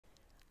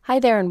Hi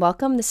there and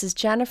welcome. This is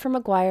Gina from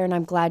McGuire and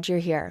I'm glad you're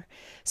here.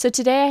 So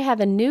today I have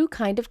a new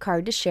kind of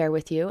card to share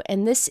with you,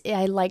 and this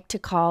I like to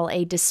call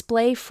a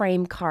display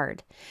frame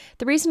card.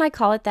 The reason I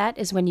call it that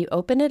is when you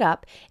open it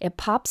up, it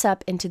pops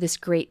up into this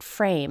great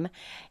frame,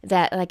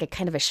 that like a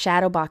kind of a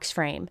shadow box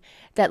frame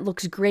that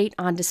looks great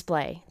on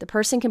display. The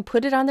person can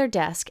put it on their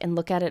desk and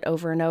look at it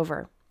over and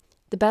over.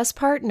 The best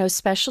part, no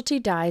specialty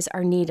dies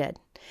are needed.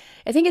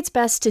 I think it's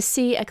best to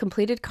see a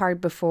completed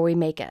card before we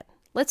make it.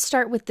 Let's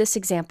start with this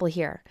example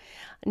here.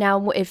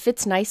 Now, it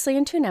fits nicely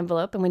into an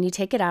envelope, and when you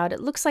take it out, it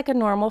looks like a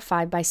normal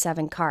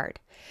 5x7 card.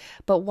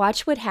 But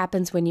watch what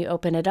happens when you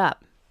open it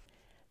up.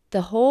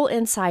 The whole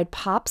inside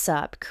pops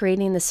up,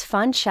 creating this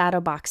fun shadow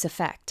box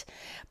effect.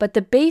 But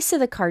the base of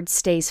the card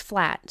stays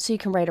flat, so you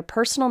can write a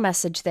personal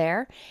message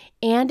there,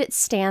 and it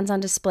stands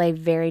on display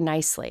very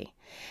nicely.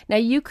 Now,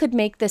 you could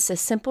make this a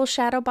simple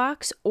shadow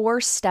box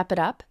or step it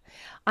up.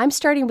 I'm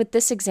starting with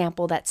this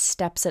example that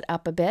steps it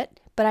up a bit,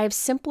 but I have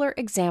simpler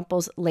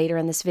examples later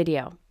in this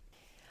video.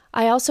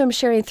 I also am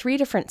sharing 3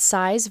 different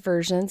size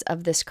versions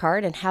of this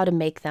card and how to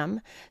make them,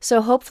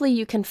 so hopefully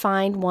you can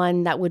find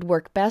one that would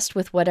work best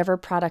with whatever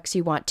products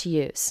you want to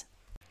use.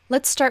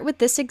 Let's start with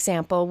this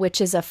example,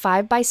 which is a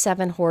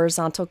 5x7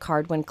 horizontal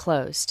card when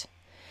closed.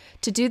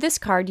 To do this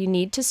card, you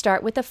need to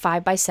start with a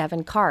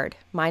 5x7 card.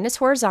 Mine is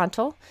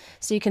horizontal,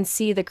 so you can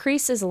see the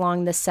creases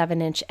along the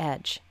 7-inch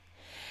edge.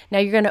 Now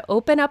you're going to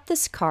open up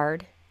this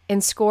card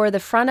and score the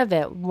front of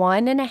it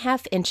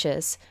 1.5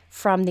 inches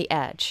from the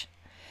edge.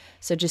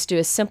 So just do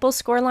a simple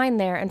score line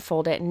there and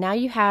fold it, and now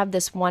you have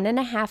this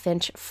 1.5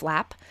 inch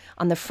flap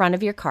on the front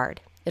of your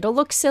card. It'll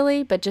look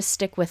silly, but just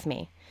stick with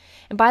me.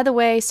 And by the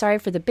way, sorry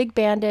for the big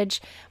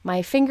bandage.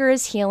 My finger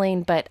is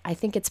healing, but I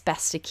think it's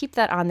best to keep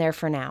that on there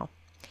for now.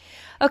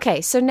 Okay,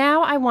 so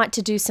now I want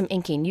to do some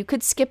inking. You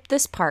could skip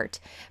this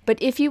part,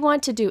 but if you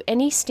want to do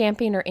any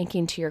stamping or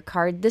inking to your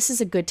card, this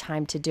is a good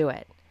time to do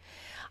it.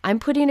 I'm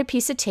putting a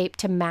piece of tape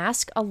to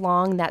mask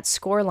along that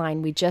score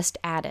line we just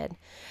added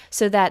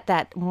so that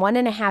that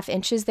 1.5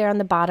 inches there on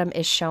the bottom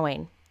is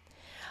showing.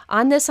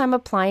 On this, I'm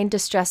applying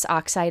Distress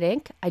Oxide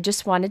ink. I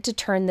just wanted to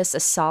turn this a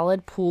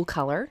solid pool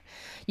color.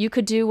 You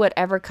could do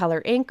whatever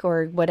color ink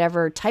or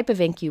whatever type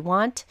of ink you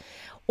want,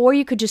 or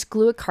you could just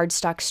glue a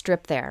cardstock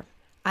strip there.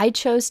 I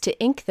chose to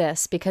ink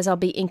this because I'll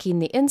be inking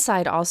the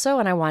inside also,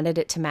 and I wanted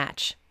it to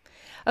match.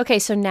 Okay,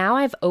 so now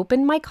I've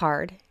opened my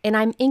card and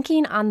I'm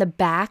inking on the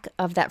back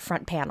of that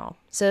front panel.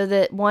 So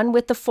the one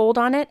with the fold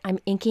on it, I'm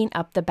inking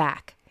up the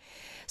back.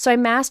 So I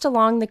masked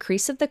along the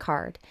crease of the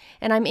card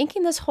and I'm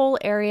inking this whole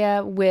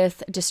area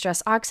with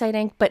Distress Oxide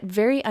ink, but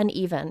very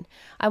uneven.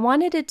 I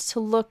wanted it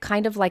to look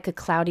kind of like a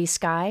cloudy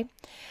sky.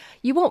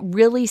 You won't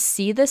really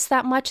see this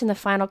that much in the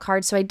final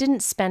card, so I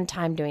didn't spend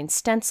time doing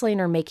stenciling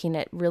or making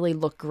it really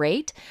look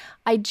great.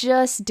 I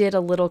just did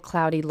a little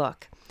cloudy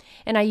look.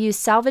 And I used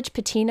salvage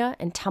patina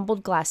and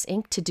tumbled glass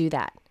ink to do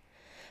that.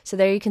 So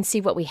there you can see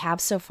what we have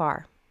so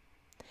far.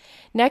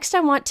 Next,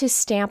 I want to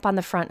stamp on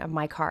the front of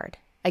my card.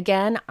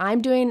 Again,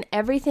 I'm doing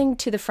everything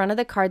to the front of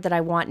the card that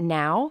I want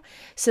now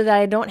so that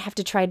I don't have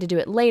to try to do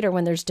it later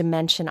when there's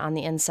dimension on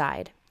the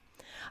inside.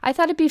 I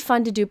thought it'd be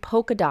fun to do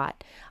polka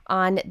dot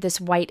on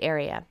this white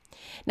area.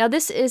 Now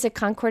this is a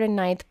Concord and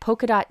 9th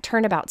polka dot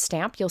turnabout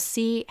stamp. You'll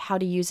see how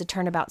to use a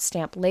turnabout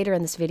stamp later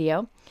in this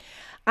video.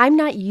 I'm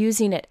not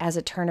using it as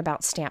a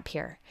turnabout stamp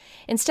here.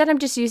 Instead, I'm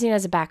just using it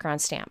as a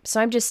background stamp.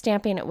 So I'm just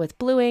stamping it with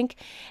blue ink,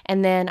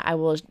 and then I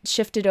will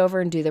shift it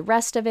over and do the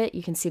rest of it.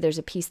 You can see there's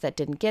a piece that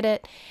didn't get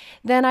it.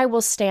 Then I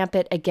will stamp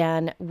it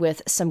again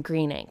with some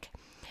green ink.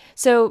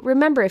 So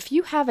remember, if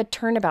you have a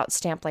turnabout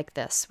stamp like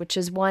this, which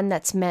is one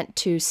that's meant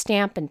to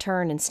stamp and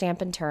turn and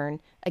stamp and turn,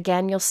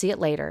 again, you'll see it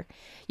later,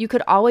 you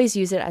could always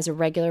use it as a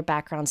regular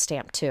background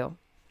stamp too.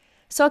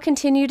 So I'll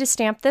continue to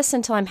stamp this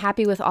until I'm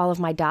happy with all of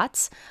my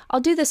dots. I'll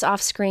do this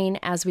off screen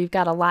as we've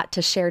got a lot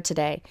to share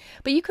today,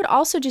 but you could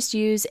also just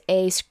use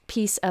a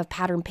piece of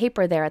pattern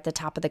paper there at the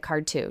top of the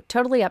card too.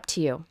 Totally up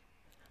to you.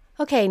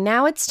 Okay,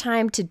 now it's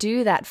time to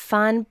do that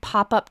fun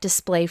pop-up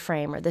display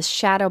frame or this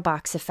shadow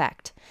box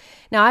effect.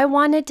 Now I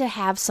wanted to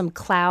have some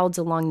clouds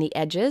along the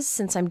edges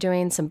since I'm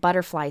doing some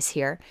butterflies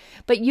here,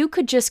 but you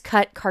could just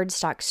cut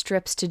cardstock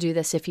strips to do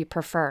this if you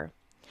prefer.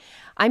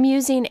 I'm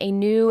using a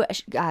new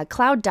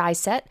cloud die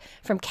set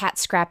from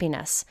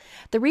Scrappiness.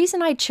 The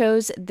reason I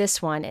chose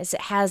this one is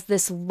it has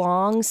this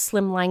long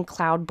slimline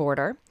cloud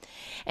border.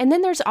 And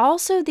then there's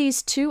also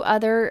these 2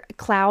 other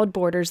cloud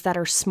borders that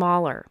are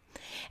smaller.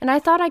 And I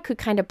thought I could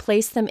kind of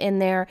place them in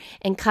there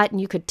and cut, and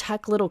you could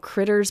tuck little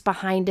critters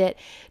behind it.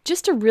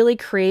 Just a really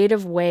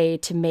creative way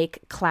to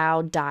make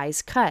cloud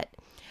dies cut.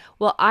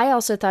 Well, I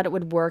also thought it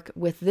would work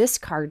with this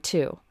card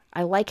too.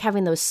 I like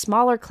having those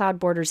smaller cloud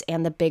borders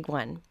and the big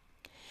one.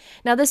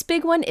 Now this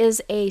big one is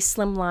a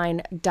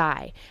Slimline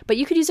die, but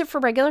you could use it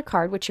for regular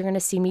card, which you're going to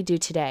see me do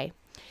today.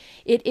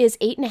 It is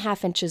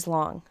 8.5 inches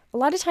long. A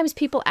lot of times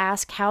people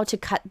ask how to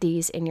cut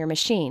these in your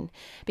machine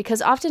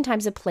because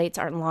oftentimes the plates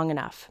aren't long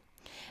enough.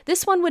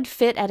 This one would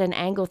fit at an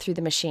angle through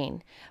the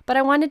machine, but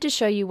I wanted to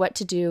show you what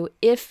to do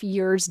if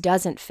yours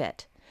doesn't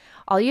fit.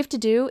 All you have to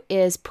do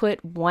is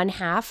put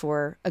 1/2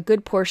 or a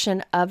good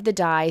portion of the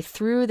die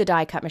through the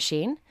die cut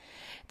machine,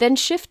 then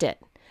shift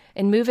it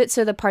and move it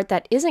so the part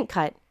that isn't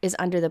cut is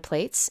under the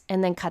plates,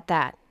 and then cut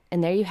that.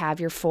 And there you have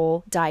your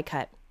full die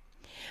cut.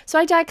 So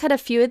I die cut a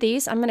few of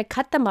these. I'm going to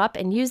cut them up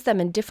and use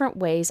them in different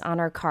ways on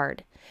our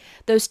card.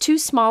 Those 2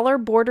 smaller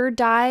border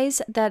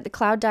dies, the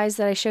cloud dies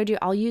that I showed you,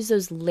 I'll use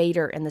those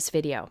later in this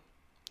video.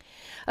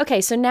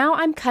 Okay, so now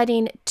I'm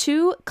cutting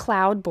 2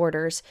 cloud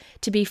borders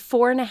to be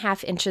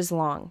 4.5 inches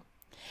long.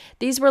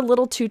 These were a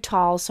little too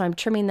tall, so I'm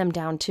trimming them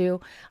down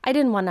too. I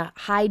didn't want to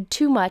hide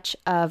too much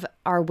of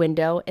our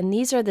window, and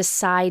these are the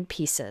side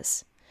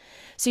pieces.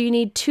 So you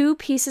need 2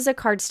 pieces of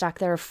cardstock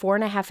that are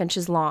 4.5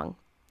 inches long.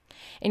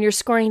 And you're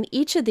scoring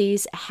each of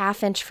these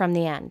 1/2 inch from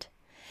the end.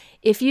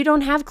 If you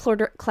don't have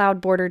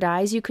cloud border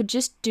dies, you could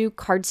just do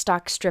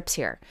cardstock strips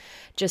here.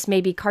 Just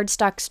maybe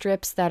cardstock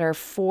strips that are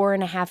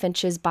 4.5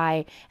 inches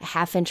by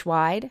 1/2 inch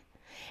wide,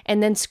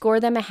 and then score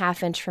them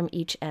 1/2 inch from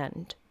each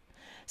end.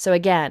 So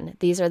again,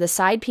 these are the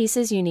side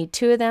pieces. You need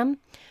 2 of them,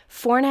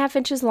 4.5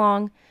 inches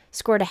long,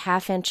 scored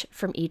 1/2 inch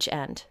from each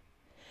end.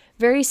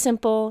 Very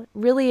simple,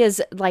 really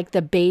is like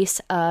the base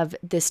of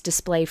this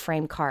display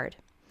frame card.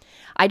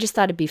 I just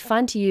thought it'd be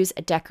fun to use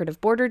a decorative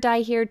border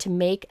die here to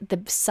make the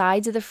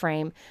sides of the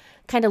frame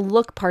kind of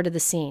look part of the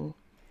scene.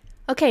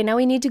 Okay, now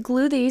we need to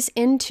glue these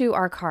into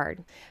our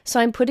card. So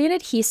I'm putting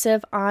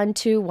adhesive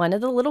onto one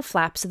of the little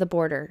flaps of the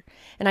border,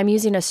 and I'm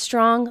using a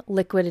strong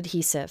liquid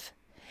adhesive.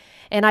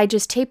 And I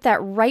just tape that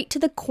right to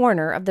the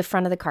corner of the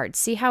front of the card.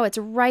 See how it's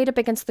right up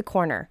against the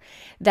corner?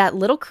 That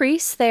little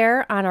crease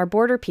there on our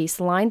border piece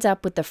lines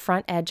up with the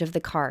front edge of the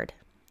card.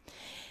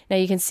 Now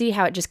you can see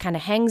how it just kind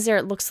of hangs there.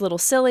 It looks a little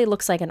silly,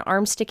 looks like an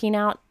arm sticking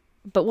out,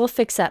 but we'll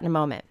fix that in a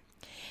moment.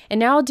 And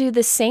now I'll do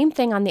the same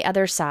thing on the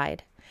other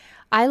side.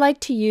 I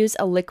like to use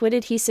a liquid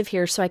adhesive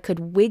here so I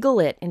could wiggle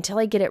it until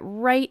I get it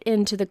right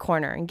into the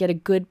corner and get a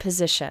good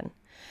position.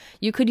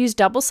 You could use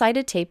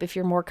double-sided tape if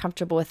you're more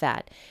comfortable with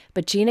that,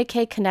 but Gina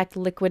K Connect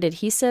liquid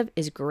adhesive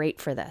is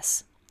great for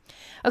this.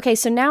 Okay,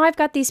 so now I've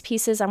got these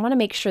pieces. I want to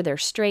make sure they're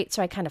straight,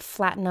 so I kind of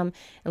flatten them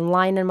and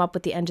line them up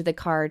with the end of the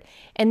card,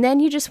 and then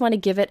you just want to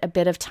give it a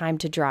bit of time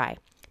to dry.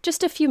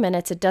 Just a few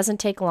minutes, it doesn't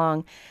take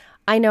long.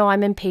 I know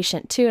I'm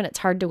impatient too, and it's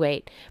hard to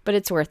wait, but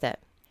it's worth it.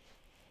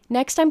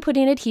 Next, I'm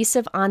putting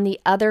adhesive on the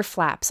other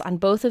flaps on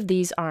both of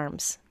these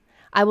arms.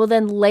 I will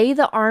then lay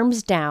the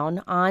arms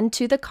down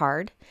onto the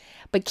card,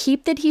 but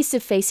keep the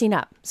adhesive facing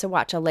up. So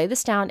watch, I'll lay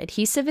this down,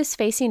 adhesive is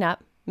facing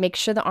up, make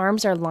sure the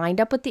arms are lined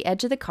up with the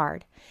edge of the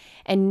card,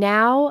 and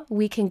now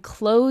we can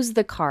close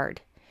the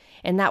card,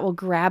 and that will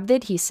grab the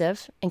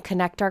adhesive and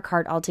connect our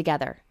card all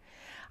together.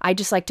 I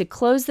just like to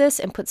close this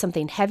and put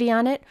something heavy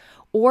on it,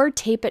 or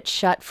tape it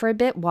shut for a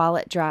bit while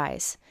it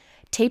dries.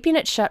 Taping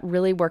it shut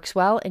really works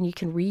well, and you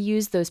can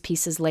reuse those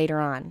pieces later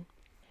on.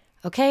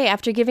 Okay,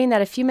 after giving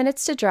that a few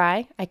minutes to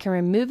dry, I can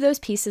remove those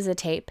pieces of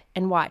tape,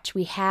 and watch,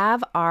 we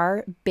have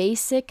our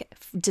basic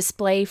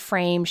display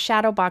frame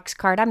shadow box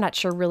card. I'm not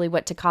sure really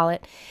what to call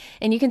it.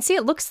 And you can see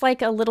it looks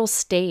like a little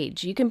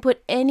stage. You can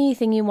put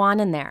anything you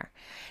want in there.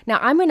 Now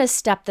I'm going to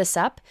step this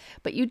up,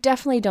 but you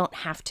definitely don't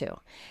have to.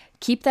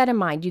 Keep that in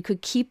mind. You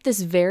could keep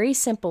this very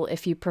simple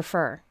if you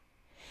prefer.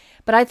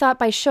 But I thought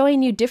by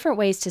showing you different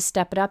ways to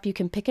step it up, you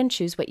can pick and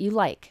choose what you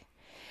like.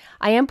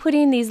 I am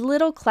putting these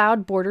little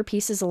cloud border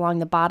pieces along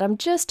the bottom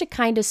just to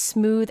kind of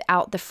smooth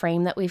out the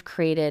frame that we've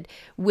created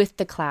with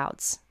the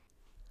clouds.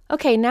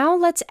 Okay, now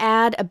let's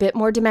add a bit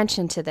more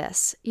dimension to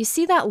this. You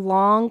see that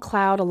long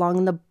cloud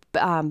along the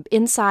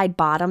inside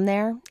bottom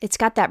there? It's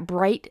got that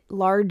bright,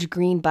 large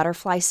green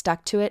butterfly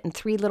stuck to it and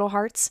 3 little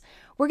hearts.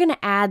 We're going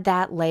to add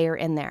that layer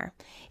in there.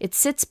 It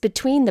sits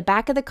between the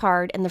back of the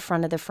card and the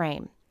front of the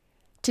frame.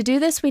 To do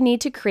this, we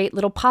need to create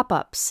little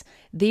pop-ups.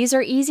 These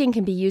are easy and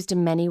can be used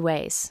in many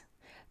ways.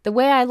 The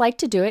way I like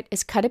to do it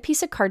is cut a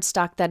piece of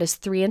cardstock that is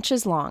 3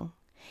 inches long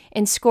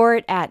and score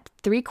it at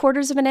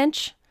 3/4 of an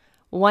inch,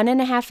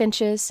 1.5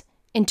 inches,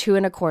 and 2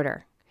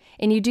 1/4.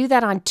 And you do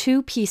that on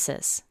 2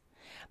 pieces.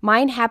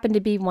 Mine happen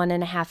to be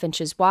 1.5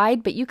 inches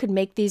wide, but you could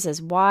make these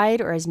as wide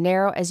or as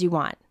narrow as you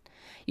want.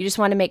 You just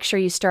want to make sure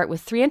you start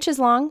with 3 inches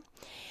long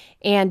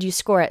and you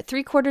score at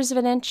 3/4 of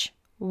an inch,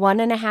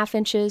 1.5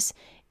 inches,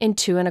 and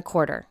 2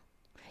 1/4.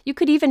 You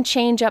could even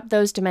change up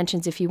those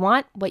dimensions if you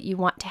want. What you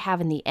want to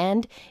have in the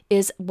end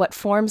is what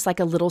forms like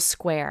a little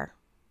square.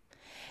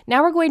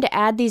 Now we're going to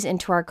add these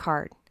into our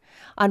card.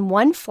 On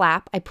one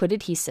flap, I put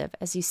adhesive,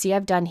 as you see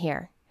I've done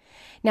here.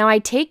 Now I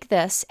take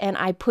this and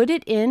I put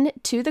it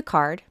into the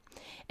card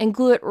and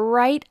glue it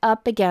right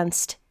up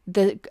against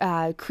the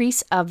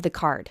crease of the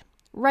card,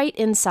 right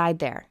inside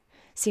there.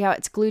 See how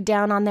it's glued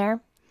down on there?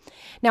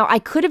 Now I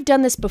could have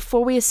done this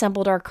before we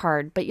assembled our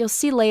card, but you'll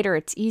see later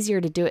it's easier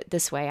to do it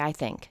this way, I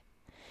think.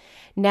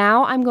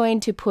 Now I'm going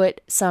to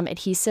put some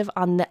adhesive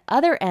on the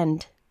other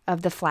end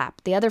of the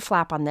flap, the other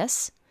flap on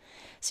this.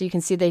 So you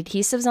can see the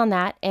adhesives on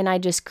that, and I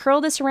just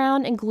curl this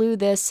around and glue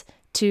this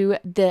to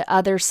the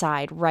other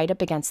side right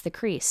up against the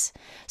crease.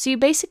 So you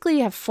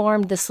basically have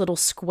formed this little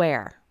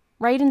square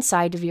right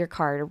inside of your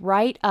card,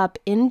 right up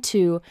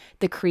into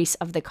the crease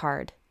of the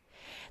card.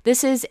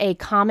 This is a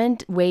common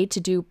way to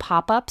do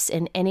pop-ups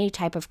in any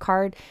type of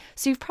card,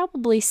 so you've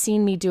probably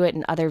seen me do it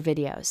in other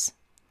videos.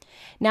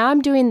 Now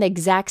I'm doing the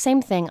exact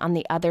same thing on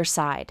the other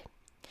side.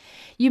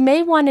 You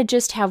may want to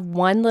just have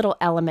one little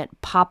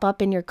element pop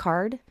up in your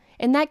card.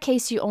 In that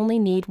case, you only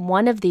need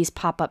one of these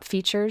pop-up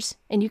features,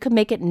 and you can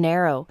make it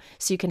narrow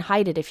so you can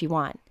hide it if you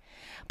want.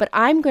 But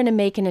I'm going to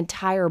make an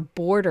entire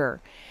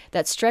border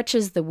that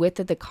stretches the width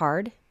of the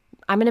card.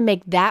 I'm going to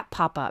make that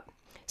pop up.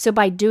 So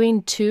by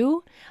doing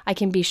two, I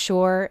can be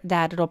sure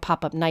that it'll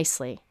pop up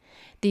nicely.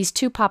 These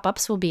two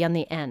pop-ups will be on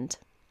the end.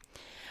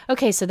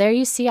 Okay, so there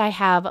you see I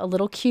have a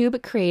little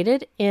cube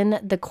created in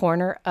the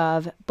corner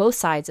of both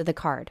sides of the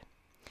card.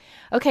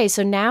 Okay,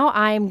 so now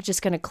I'm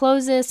just going to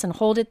close this and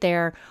hold it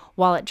there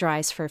while it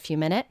dries for a few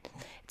minutes.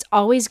 It's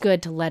always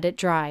good to let it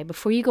dry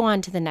before you go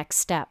on to the next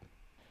step.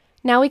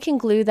 Now we can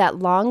glue that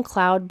long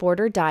cloud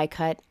border die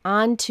cut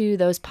onto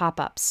those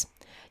pop-ups.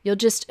 You'll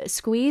just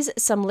squeeze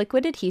some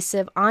liquid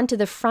adhesive onto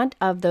the front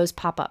of those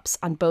pop-ups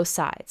on both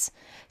sides.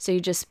 So you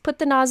just put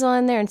the nozzle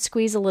in there and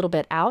squeeze a little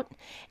bit out,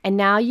 and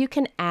now you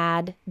can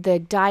add the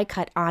die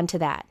cut onto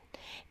that.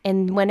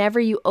 And whenever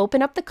you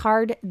open up the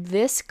card,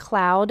 this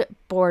cloud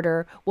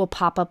border will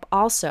pop up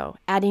also,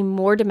 adding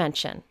more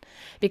dimension.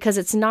 Because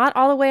it's not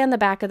all the way on the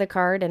back of the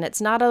card and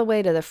it's not all the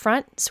way to the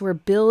front, so we're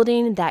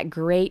building that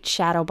great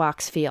shadow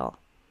box feel.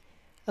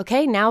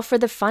 Okay, now for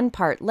the fun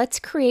part. Let's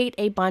create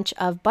a bunch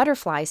of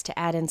butterflies to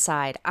add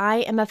inside. I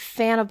am a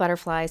fan of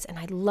butterflies and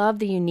I love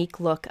the unique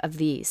look of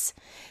these.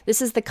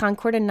 This is the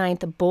Concord and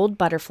 9th bold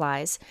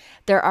butterflies.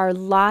 There are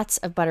lots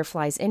of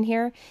butterflies in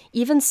here,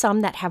 even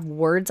some that have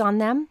words on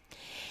them.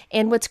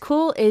 And what's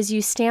cool is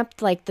you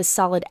stamp like the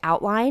solid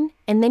outline,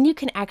 and then you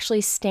can actually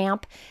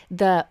stamp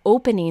the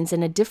openings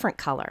in a different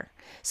color.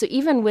 So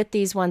even with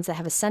these ones that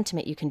have a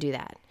sentiment, you can do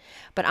that.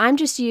 But I'm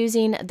just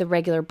using the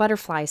regular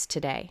butterflies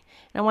today.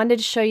 And I wanted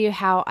to show you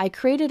how I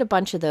created a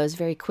bunch of those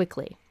very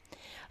quickly.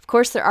 Of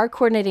course, there are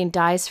coordinating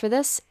dies for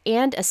this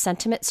and a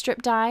sentiment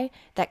strip die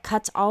that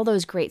cuts all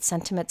those great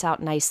sentiments out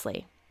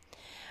nicely.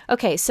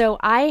 Okay, so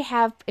I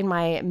have in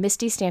my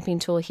Misty stamping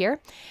tool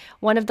here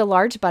one of the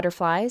large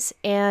butterflies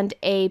and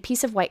a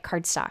piece of white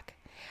cardstock.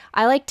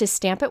 I like to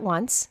stamp it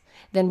once,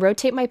 then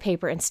rotate my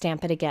paper and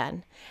stamp it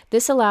again.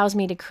 This allows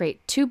me to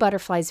create two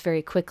butterflies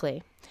very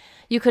quickly.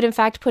 You could in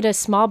fact put a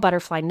small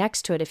butterfly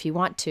next to it if you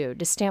want to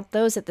stamp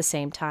those at the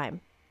same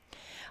time.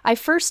 I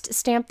first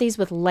stamped these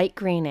with light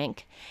green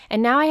ink,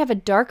 and now I have a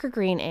darker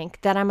green ink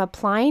that I'm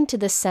applying to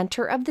the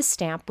center of the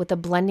stamp with a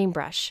blending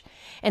brush,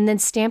 and then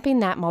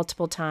stamping that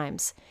multiple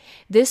times.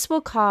 This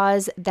will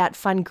cause that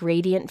fun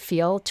gradient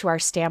feel to our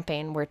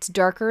stamping, where it's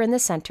darker in the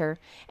center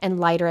and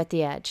lighter at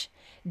the edge.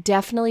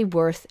 Definitely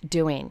worth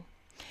doing.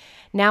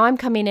 Now I'm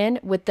coming in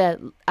with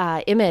the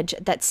image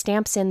that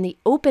stamps in the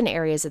open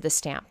areas of the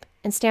stamp,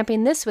 and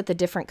stamping this with a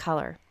different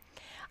color.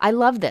 I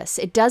love this.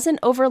 It doesn't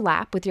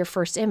overlap with your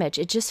first image.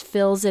 It just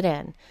fills it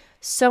in.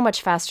 So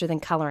much faster than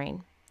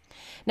coloring.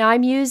 Now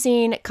I'm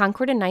using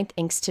Concord and 9th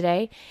inks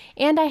today,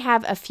 and I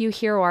have a few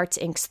Hero Arts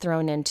inks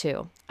thrown in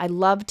too. I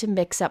love to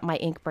mix up my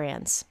ink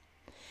brands.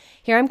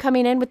 Here I'm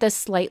coming in with a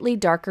slightly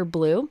darker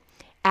blue,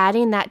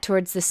 adding that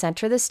towards the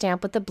center of the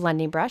stamp with the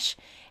blending brush,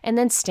 and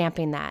then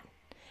stamping that.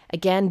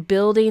 Again,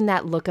 building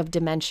that look of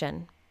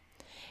dimension.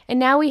 And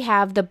now we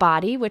have the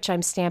body, which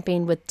I'm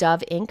stamping with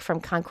Dove ink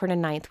from Concord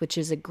and 9th, which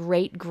is a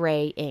great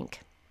gray ink.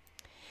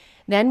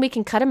 Then we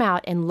can cut them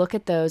out and look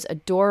at those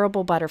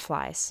adorable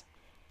butterflies.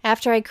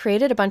 After I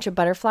created a bunch of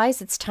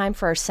butterflies, it's time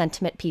for our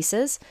sentiment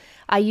pieces.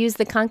 I use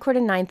the Concord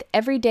and 9th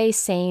Everyday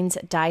Sayings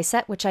die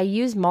set, which I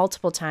use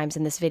multiple times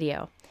in this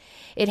video.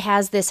 It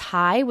has this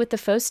high with the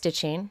faux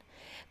stitching,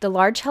 the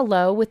large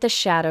hello with the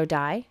shadow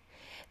die.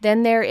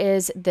 Then there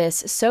is this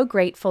So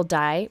Grateful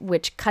die,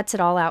 which cuts it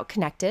all out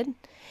connected.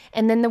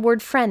 And then the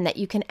word friend that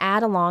you can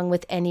add along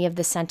with any of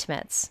the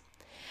sentiments.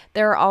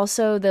 There are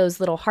also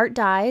those little heart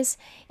dies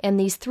and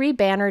these 3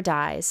 banner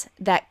dies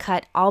that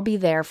cut I'll be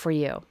there for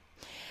you.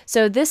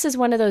 So this is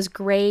one of those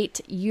great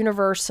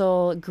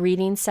universal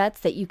greeting sets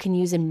that you can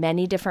use in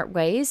many different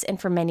ways and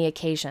for many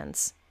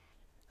occasions.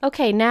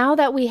 Okay, now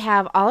that we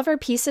have all of our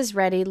pieces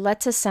ready,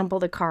 let's assemble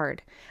the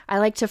card. I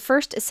like to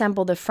first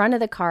assemble the front of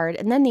the card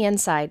and then the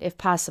inside if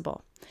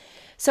possible.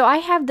 So I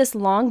have this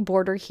long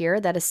border here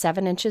that is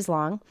 7 inches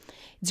long.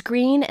 It's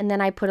green, and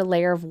then I put a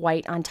layer of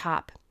white on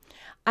top.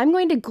 I'm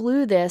going to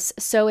glue this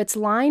so it's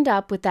lined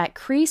up with that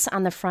crease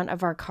on the front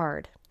of our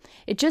card.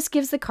 It just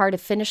gives the card a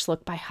finished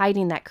look by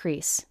hiding that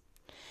crease.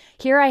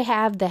 Here I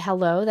have the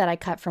hello that I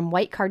cut from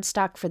white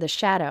cardstock for the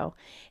shadow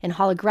and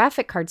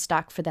holographic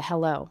cardstock for the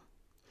hello.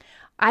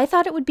 I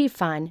thought it would be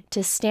fun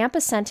to stamp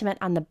a sentiment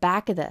on the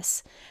back of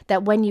this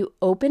that when you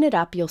open it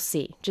up, you'll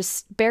see.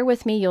 Just bear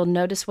with me, you'll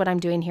notice what I'm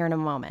doing here in a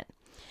moment.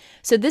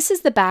 So this is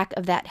the back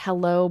of that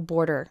hello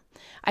border.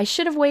 I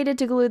should have waited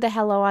to glue the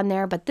hello on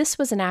there, but this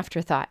was an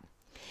afterthought.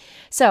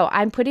 So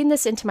I'm putting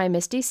this into my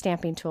Misty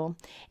stamping tool,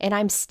 and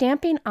I'm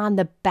stamping on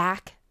the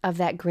back of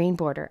that green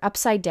border,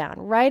 upside down,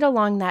 right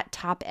along that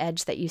top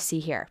edge that you see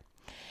here.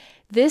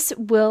 This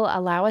will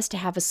allow us to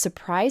have a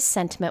surprise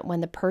sentiment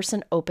when the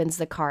person opens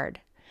the card.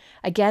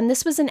 Again,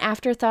 this was an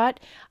afterthought.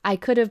 I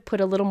could have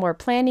put a little more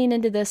planning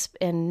into this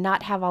and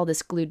not have all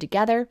this glued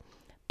together,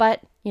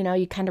 but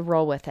you kind of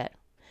roll with it.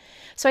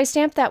 So I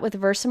stamped that with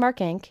Versamark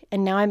ink,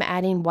 and now I'm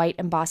adding white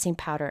embossing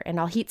powder, and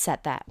I'll heat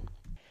set that.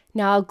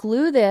 Now I'll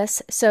glue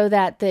this so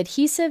that the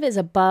adhesive is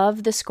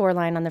above the score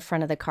line on the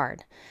front of the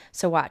card.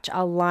 So watch,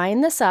 I'll line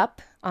this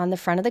up on the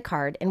front of the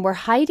card, and we're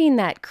hiding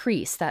that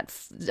crease, that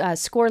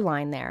score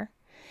line there.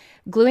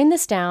 Gluing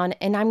this down,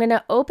 and I'm going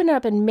to open it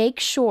up and make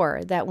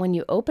sure that when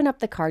you open up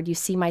the card, you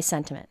see my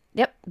sentiment.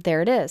 Yep,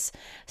 there it is.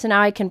 So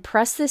now I can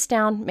press this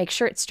down, make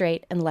sure it's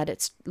straight, and let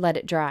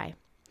it dry.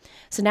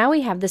 So now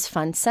we have this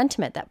fun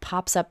sentiment that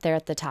pops up there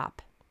at the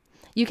top.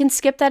 You can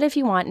skip that if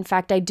you want. In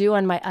fact, I do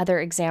on my other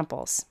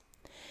examples.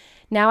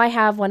 Now I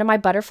have one of my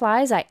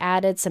butterflies. I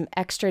added some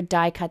extra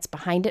die cuts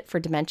behind it for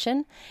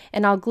dimension,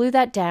 and I'll glue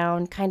that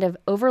down, kind of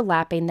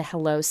overlapping the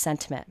hello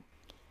sentiment.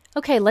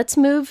 Okay, let's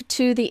move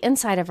to the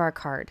inside of our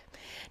card.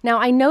 Now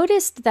I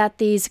noticed that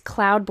these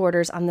cloud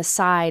borders on the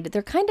side,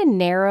 they're kind of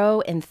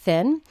narrow and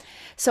thin,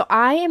 so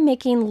I am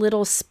making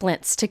little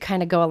splints to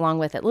kind of go along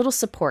with it, little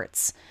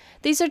supports.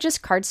 These are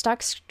just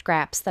cardstock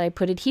scraps that I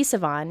put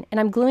adhesive on, and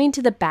I'm gluing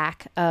to the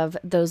back of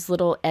those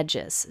little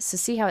edges. So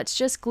see how it's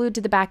just glued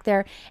to the back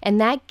there,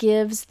 and that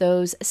gives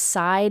those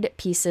side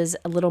pieces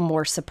a little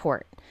more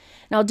support.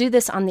 And I'll do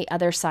this on the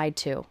other side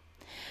too.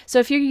 So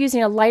if you're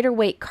using a lighter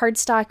weight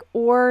cardstock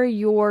or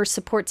your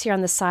supports here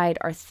on the side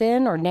are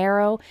thin or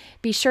narrow,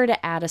 be sure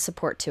to add a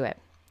support to it.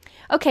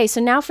 Okay, so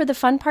now for the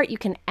fun part, you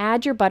can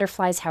add your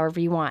butterflies however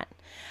you want.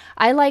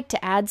 I like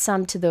to add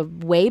some to the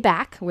way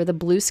back where the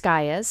blue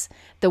sky is,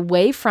 the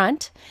way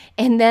front,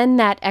 and then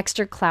that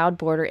extra cloud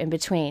border in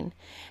between.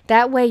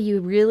 That way you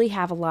really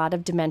have a lot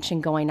of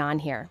dimension going on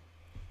here.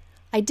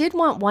 I did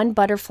want one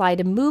butterfly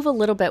to move a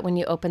little bit when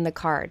you open the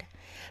card.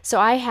 So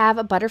I have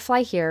a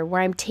butterfly here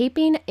where I'm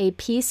taping a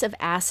piece of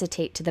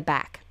acetate to the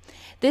back.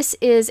 This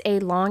is a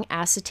long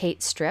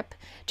acetate strip,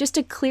 just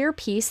a clear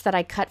piece that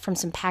I cut from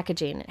some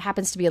packaging. It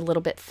happens to be a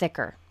little bit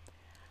thicker.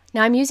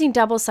 Now I'm using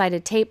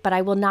double-sided tape, but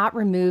I will not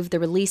remove the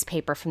release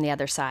paper from the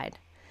other side.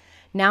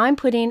 Now I'm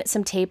putting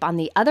some tape on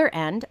the other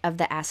end of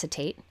the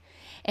acetate,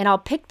 and I'll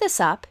pick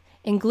this up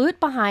and glue it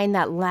behind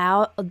that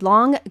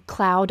long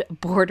cloud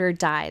border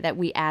die that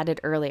we added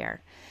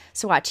earlier.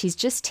 So watch, he's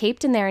just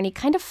taped in there and he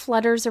kind of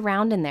flutters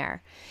around in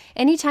there.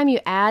 Anytime you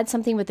add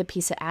something with a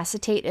piece of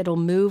acetate, it'll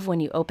move when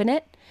you open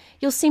it.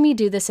 You'll see me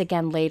do this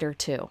again later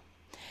too.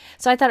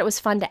 So I thought it was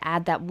fun to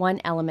add that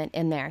one element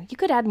in there. You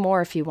could add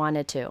more if you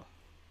wanted to.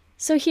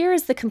 So here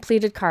is the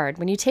completed card.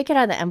 When you take it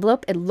out of the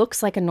envelope, it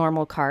looks like a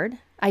normal card.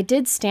 I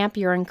did stamp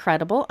You're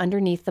Incredible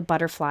underneath the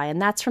butterfly,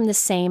 and that's from the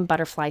same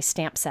butterfly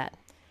stamp set.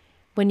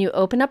 When you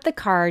open up the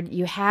card,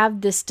 you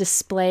have this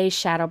display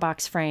shadow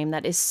box frame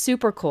that is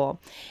super cool.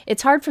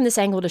 It's hard from this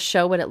angle to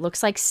show what it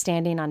looks like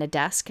standing on a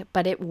desk,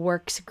 but it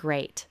works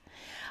great.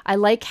 I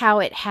like how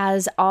it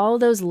has all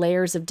those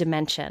layers of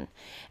dimension.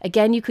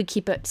 Again, you could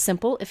keep it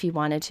simple if you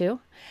wanted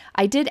to.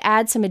 I did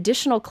add some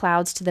additional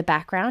clouds to the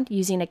background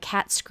using a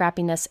cat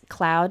Scrappiness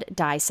cloud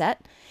die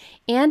set,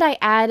 and I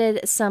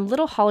added some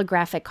little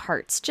holographic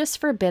hearts just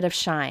for a bit of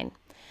shine.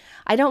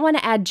 I don't want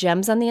to add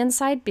gems on the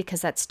inside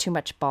because that's too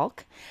much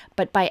bulk,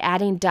 but by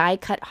adding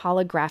die-cut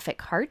holographic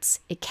hearts,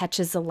 it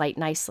catches the light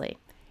nicely.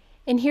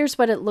 And here's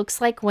what it looks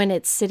like when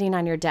it's sitting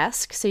on your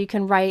desk, so you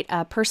can write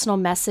a personal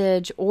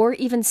message or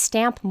even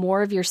stamp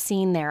more of your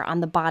scene there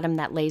on the bottom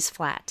that lays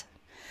flat.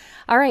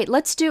 All right,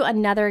 let's do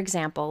another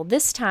example.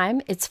 This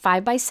time it's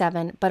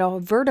 5x7, but a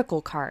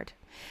vertical card.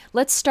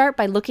 Let's start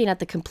by looking at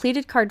the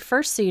completed card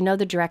first so you know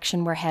the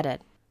direction we're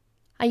headed.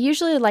 I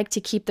usually like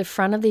to keep the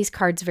front of these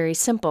cards very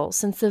simple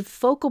since the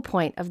focal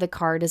point of the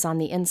card is on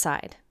the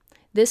inside.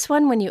 This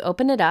one, when you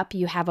open it up,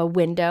 you have a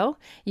window,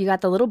 you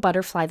got the little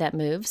butterfly that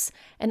moves,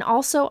 and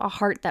also a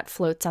heart that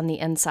floats on the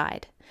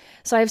inside.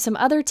 So I have some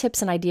other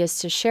tips and ideas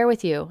to share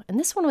with you, and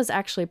this one was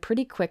actually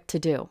pretty quick to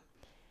do.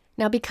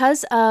 Now,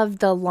 because of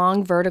the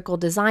long vertical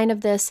design of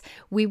this,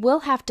 we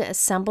will have to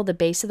assemble the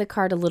base of the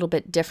card a little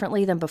bit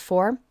differently than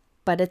before,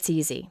 but it's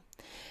easy.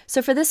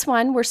 So for this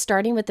one, we're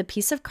starting with a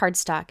piece of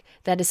cardstock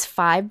that is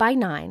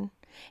 5x9,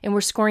 and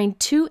we're scoring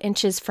 2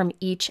 inches from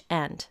each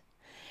end.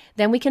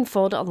 Then we can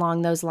fold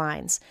along those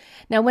lines.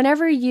 Now,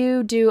 whenever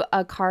you do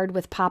a card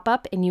with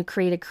pop-up and you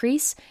create a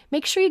crease,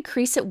 make sure you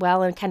crease it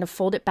well and kind of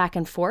fold it back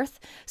and forth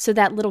so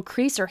that little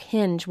crease or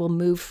hinge will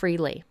move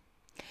freely.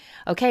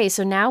 Okay,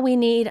 so now we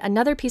need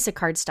another piece of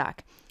cardstock.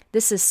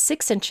 This is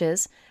 6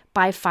 inches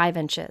by 5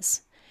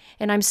 inches,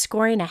 and I'm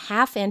scoring a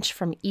 1/2 inch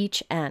from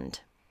each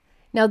end.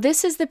 Now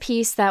this is the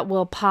piece that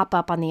will pop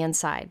up on the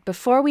inside.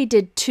 Before we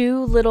did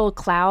 2 little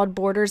cloud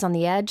borders on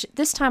the edge,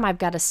 this time I've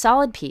got a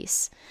solid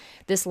piece,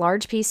 this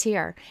large piece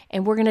here,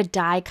 and we're gonna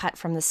die cut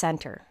from the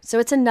center. So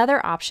it's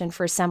another option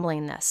for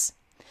assembling this.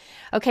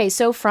 Okay,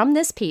 so from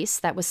this piece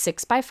that was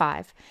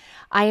 6x5,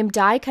 I am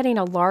die cutting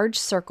a large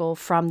circle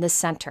from the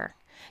center.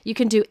 You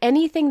can do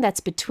anything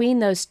that's between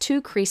those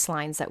 2 crease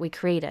lines that we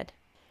created.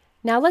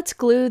 Now let's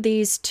glue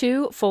these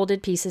 2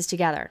 folded pieces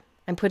together.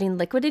 I'm putting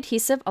liquid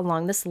adhesive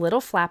along this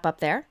little flap up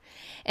there,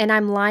 and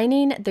I'm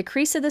lining the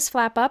crease of this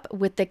flap up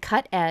with the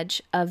cut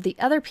edge of the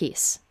other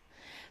piece.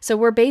 So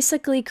we're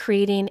basically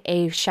creating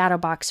a shadow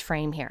box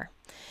frame here.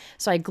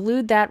 So I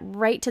glued that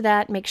right to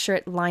that, make sure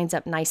it lines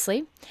up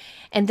nicely.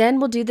 And then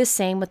we'll do the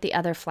same with the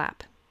other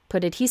flap.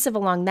 Put adhesive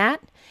along that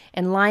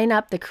and line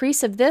up the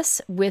crease of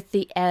this with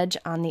the edge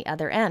on the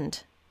other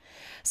end.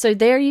 So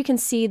there you can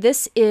see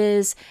this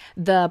is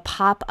the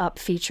pop-up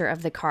feature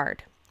of the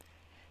card.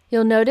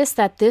 You'll notice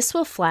that this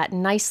will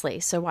flatten nicely.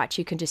 So watch,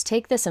 you can just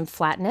take this and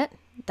flatten it.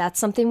 That's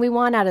something we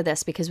want out of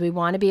this because we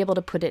want to be able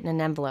to put it in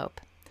an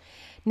envelope.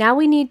 Now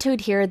we need to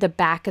adhere the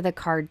back of the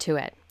card to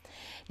it.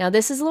 Now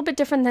this is a little bit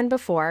different than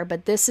before,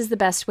 but this is the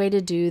best way to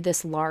do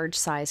this large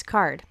size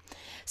card.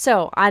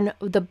 So on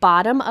the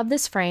bottom of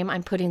this frame,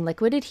 I'm putting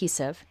liquid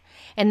adhesive,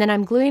 and then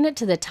I'm gluing it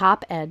to the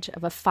top edge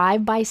of a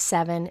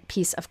 5x7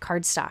 piece of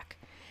cardstock.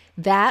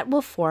 That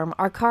will form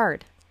our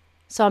card.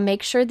 So I'll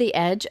make sure the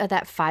edge of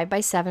that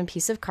 5x7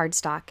 piece of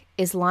cardstock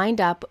is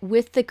lined up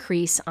with the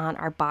crease on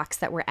our box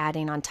that we're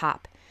adding on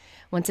top.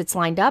 Once it's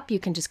lined up, you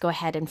can just go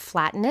ahead and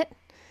flatten it.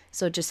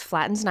 So it just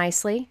flattens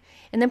nicely,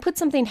 and then put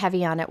something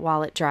heavy on it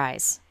while it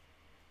dries.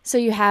 So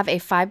you have a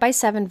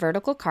 5x7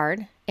 vertical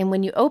card, and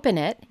when you open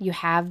it, you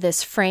have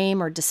this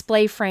frame or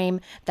display frame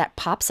that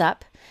pops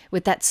up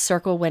with that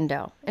circle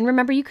window. And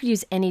remember, you could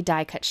use any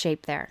die cut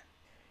shape there.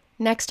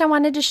 Next, I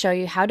wanted to show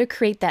you how to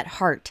create that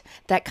heart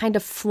that kind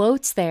of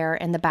floats there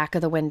in the back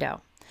of the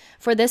window.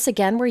 For this,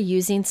 again, we're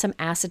using some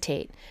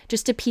acetate,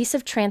 just a piece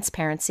of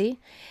transparency.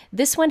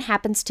 This one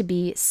happens to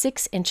be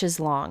 6 inches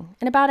long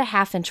and about a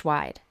 1/2 inch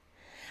wide.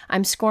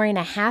 I'm scoring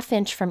a 1/2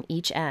 inch from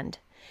each end.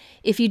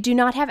 If you do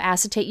not have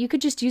acetate, you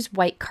could just use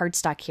white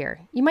cardstock here.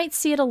 You might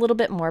see it a little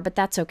bit more, but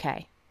that's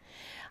okay.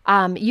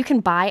 You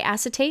can buy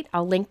acetate.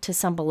 I'll link to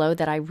some below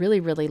that I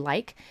really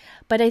like,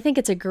 but I think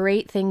it's a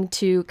great thing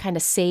to kind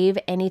of save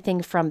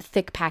anything from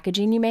thick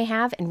packaging you may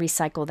have and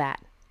recycle that.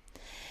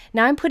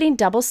 Now I'm putting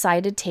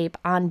double-sided tape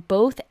on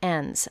both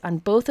ends, on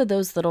both of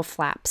those little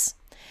flaps.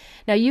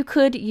 Now you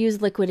could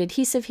use liquid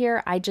adhesive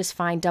here. I just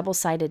find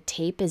double-sided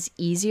tape is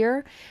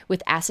easier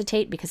with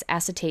acetate because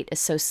acetate is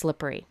so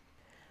slippery.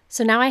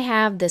 So now I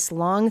have this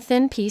long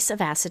thin piece of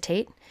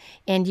acetate,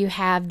 and you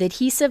have the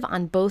adhesive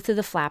on both of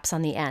the flaps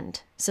on the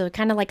end. So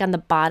kind of like on the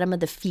bottom of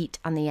the feet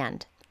on the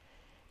end.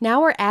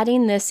 Now we're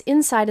adding this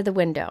inside of the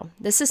window.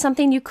 This is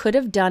something you could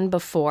have done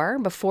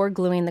before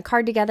gluing the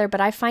card together,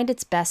 but I find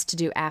it's best to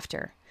do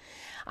after.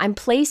 I'm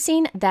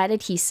placing that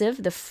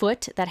adhesive, the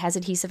foot that has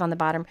adhesive on the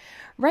bottom,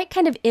 right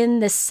kind of in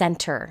the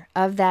center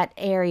of that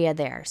area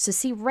there. So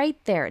see right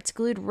there, it's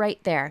glued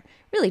right there.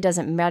 Really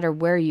doesn't matter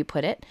where you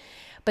put it.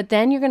 But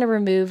then you're going to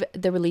remove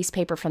the release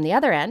paper from the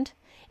other end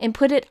and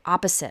put it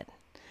opposite.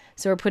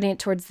 So we're putting it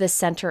towards the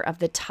center of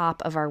the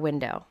top of our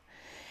window.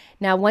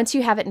 Now once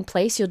you have it in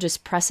place, you'll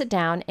just press it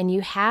down and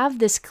you have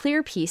this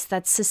clear piece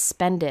that's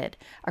suspended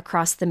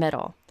across the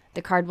middle.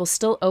 The card will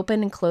still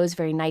open and close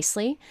very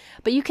nicely,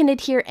 but you can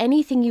adhere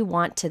anything you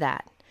want to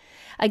that.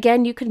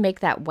 Again, you could make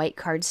that white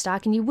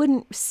cardstock and you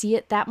wouldn't see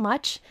it that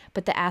much,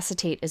 but the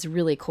acetate is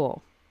really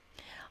cool.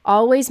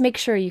 Always make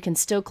sure you can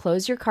still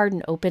close your card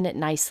and open it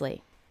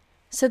nicely.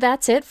 So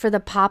that's it for the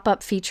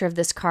pop-up feature of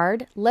this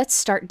card. Let's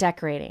start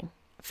decorating.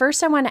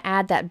 First, I want to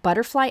add that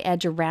butterfly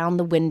edge around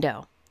the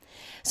window.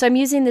 So I'm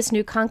using this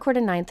new Concord &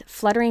 9th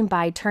Fluttering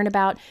by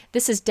Turnabout.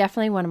 This is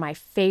definitely one of my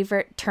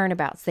favorite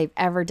turnabouts they've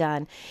ever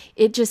done.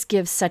 It just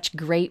gives such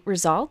great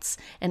results,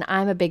 and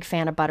I'm a big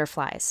fan of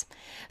butterflies.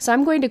 So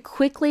I'm going to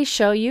quickly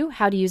show you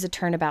how to use a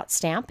turnabout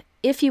stamp.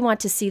 If you want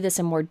to see this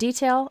in more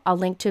detail, I'll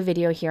link to a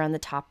video here on the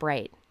top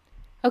right.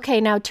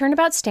 Okay, now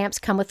turnabout stamps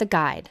come with a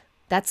guide.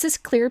 That's this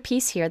clear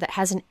piece here that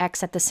has an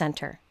X at the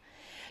center.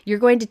 You're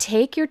going to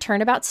take your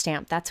turnabout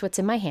stamp, that's what's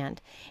in my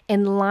hand,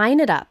 and line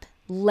it up.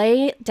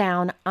 Lay it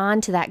down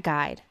onto that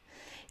guide.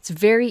 It's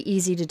very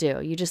easy to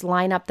do. You just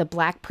line up the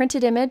black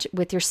printed image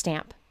with your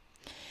stamp.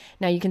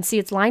 Now you can see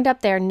it's lined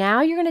up there.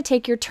 Now you're going to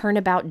take your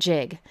Turnabout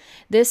Jig.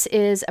 This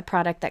is a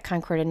product that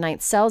Concord &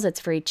 9th sells.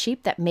 It's very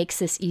cheap. That makes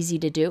this easy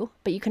to do.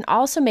 But you can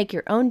also make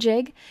your own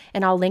jig,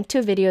 and I'll link to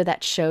a video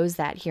that shows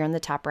that here on the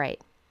top right.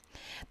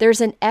 There's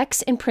an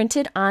X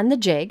imprinted on the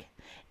jig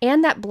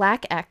and that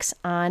black X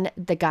on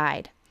the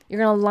guide.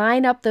 You're going to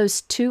line up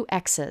those two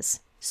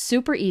X's.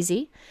 Super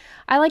easy.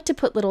 I like to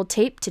put little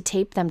tape to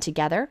tape them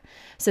together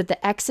so that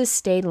the X's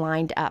stay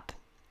lined up.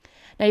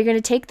 Now you're going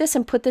to take this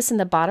and put this in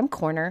the bottom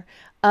corner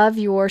of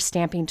your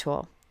stamping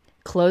tool.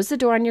 Close the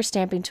door on your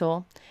stamping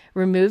tool,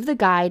 remove the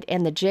guide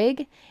and the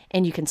jig,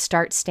 and you can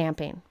start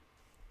stamping.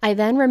 I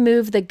then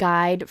remove the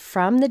guide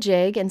from the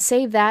jig and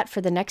save that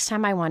for the next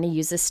time I want to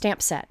use this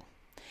stamp set.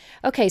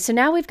 Okay, so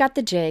now we've got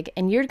the jig,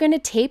 and you're going to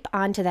tape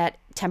onto that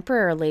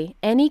temporarily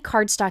any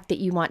cardstock that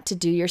you want to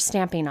do your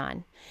stamping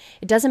on.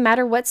 It doesn't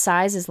matter what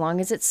size as long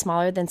as it's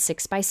smaller than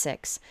 6 by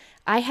 6.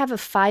 I have a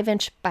 5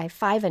 inch by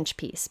 5 inch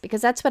piece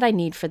because that's what I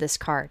need for this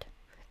card.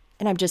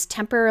 And I'm just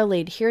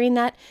temporarily adhering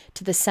that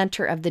to the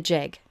center of the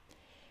jig.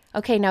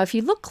 Okay, now if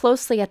you look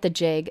closely at the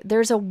jig,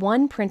 there's a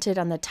 1 printed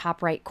on the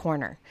top right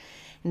corner.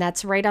 and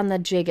that's right on the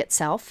jig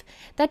itself.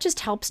 That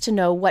just helps to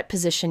know what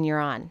position you're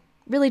on.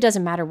 Really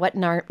doesn't matter what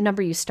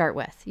number you start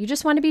with. You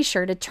just want to be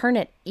sure to turn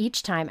it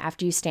each time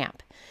after you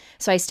stamp.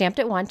 So I stamped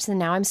it once, and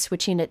now I'm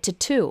switching it to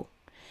 2.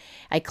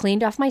 I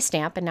cleaned off my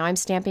stamp, and now I'm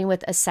stamping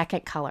with a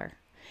second color.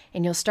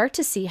 And you'll start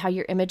to see how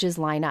your images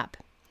line up.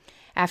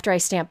 After I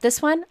stamp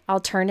this one, I'll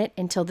turn it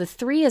until the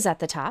 3 is at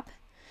the top,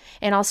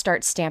 and I'll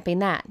start stamping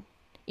that.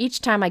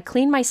 Each time I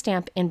clean my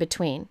stamp in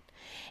between.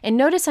 And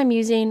notice I'm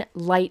using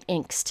light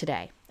inks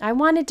today. I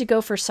wanted to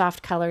go for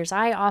soft colors.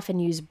 I often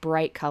use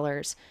bright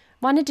colors.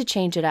 Wanted to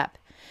change it up.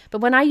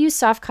 But when I use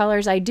soft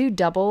colors, I do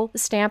double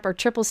stamp or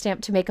triple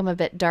stamp to make them a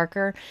bit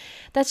darker.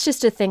 That's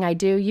just a thing I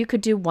do. You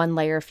could do 1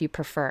 layer if you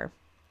prefer.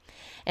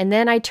 And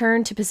then I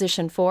turned to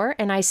position 4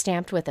 and I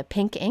stamped with a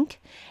pink ink.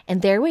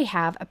 And there we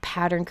have a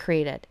pattern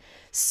created.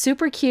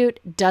 Super cute,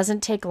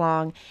 doesn't take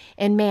long.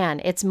 And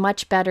man, it's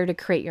much better to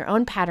create your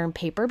own pattern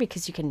paper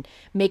because you can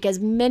make as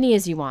many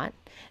as you want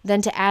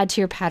than to add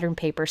to your pattern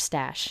paper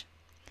stash.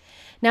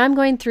 Now I'm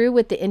going through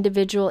with the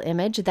individual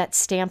image that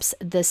stamps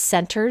the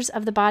centers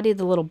of the body,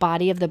 the little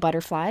body of the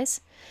butterflies,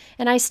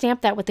 and I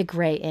stamped that with a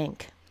gray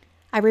ink.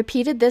 I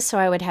repeated this so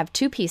I would have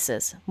 2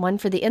 pieces, one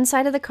for the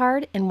inside of the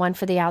card and one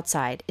for the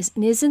outside.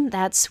 Isn't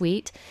that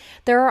sweet?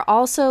 There are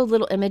also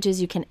little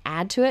images you can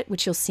add to it,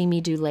 which you'll see me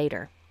do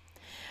later.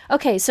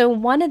 Okay, so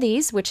one of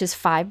these, which is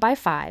 5 by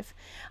 5,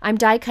 I'm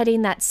die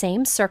cutting that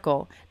same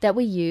circle that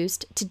we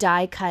used to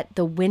die cut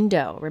the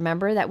window.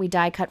 Remember that we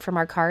die cut from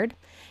our card?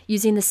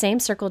 Using the same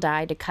circle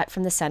die to cut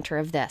from the center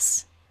of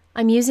this.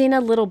 I'm using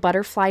a little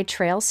butterfly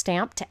trail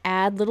stamp to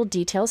add little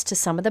details to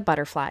some of the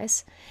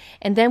butterflies.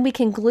 And then we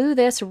can glue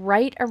this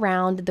right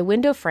around the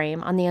window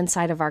frame on the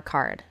inside of our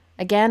card.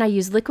 Again, I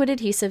use liquid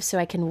adhesive so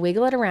I can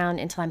wiggle it around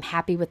until I'm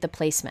happy with the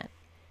placement.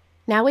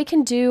 Now we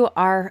can do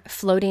our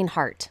floating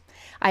heart.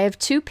 I have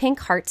 2 pink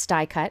hearts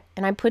die cut,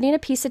 and I'm putting a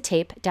piece of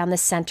tape down the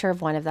center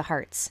of one of the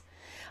hearts.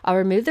 I'll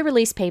remove the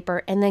release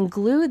paper and then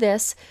glue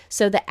this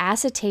so the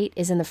acetate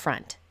is in the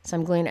front. So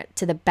I'm gluing it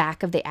to the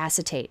back of the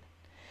acetate.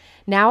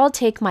 Now I'll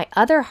take my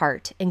other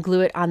heart and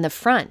glue it on the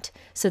front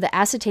so the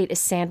acetate is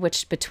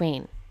sandwiched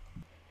between.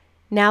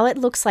 Now it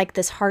looks like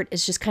this heart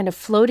is just kind of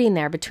floating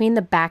there between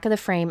the back of the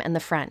frame and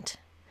the front.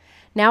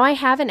 Now I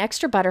have an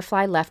extra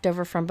butterfly left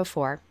over from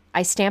before.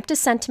 I stamped a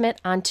sentiment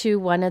onto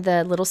one of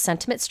the little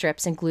sentiment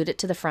strips and glued it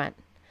to the front.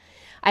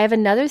 I have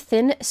another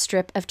thin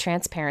strip of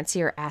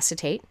transparency or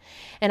acetate,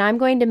 and I'm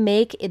going to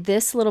make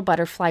this little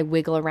butterfly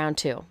wiggle around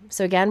too.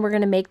 So again, we're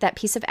going to make that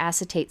piece of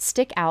acetate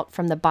stick out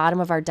from the bottom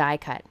of our die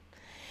cut.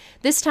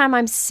 This time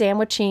I'm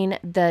sandwiching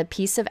the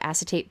piece of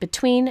acetate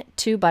between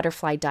 2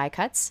 butterfly die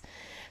cuts.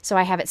 So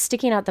I have it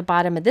sticking out the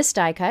bottom of this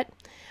die cut.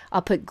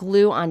 I'll put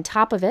glue on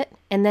top of it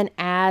and then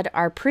add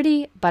our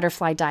pretty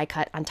butterfly die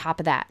cut on top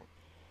of that.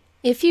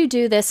 If you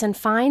do this and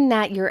find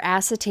that your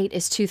acetate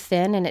is too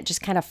thin and it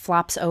just kind of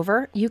flops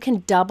over, you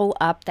can double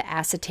up the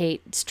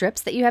acetate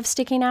strips that you have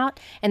sticking out,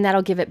 and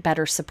that'll give it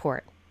better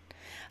support.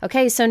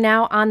 Okay, so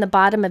now on the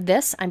bottom of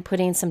this, I'm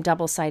putting some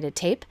double-sided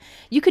tape.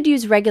 You could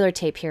use regular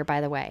tape here,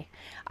 by the way.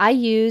 I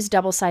use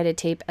double-sided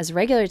tape as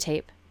regular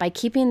tape by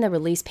keeping the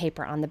release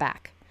paper on the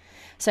back.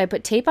 So I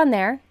put tape on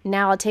there.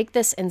 Now I'll take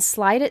this and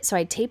slide it so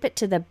I tape it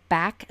to the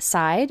back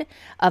side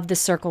of the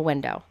circle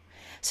window.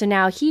 So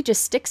now he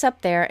just sticks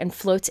up there and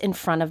floats in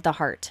front of the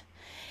heart.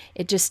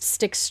 It just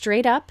sticks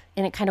straight up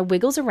and it kind of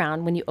wiggles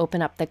around when you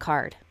open up the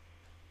card.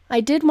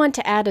 I did want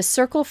to add a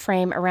circle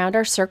frame around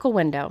our circle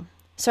window.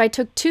 So I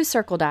took 2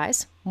 circle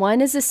dies. One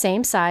is the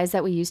same size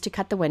that we used to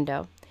cut the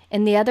window,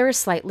 and the other is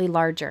slightly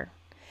larger.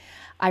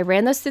 I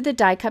ran those through the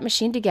die cut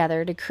machine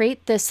together to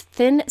create this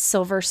thin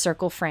silver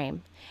circle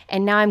frame.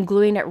 And now I'm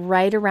gluing it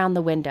right around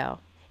the window.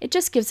 It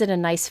just gives it a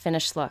nice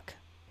finished look.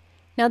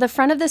 Now the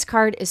front of this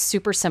card is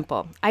super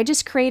simple. I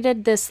just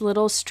created this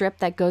little strip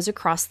that goes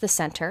across the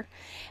center,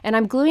 and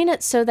I'm gluing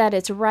it so that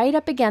it's right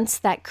up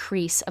against that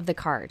crease of the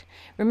card.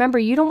 Remember,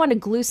 you don't want to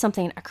glue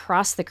something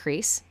across the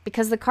crease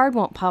because the card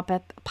won't pop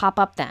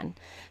up then.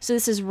 So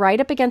this is right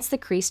up against the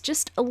crease,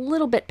 just a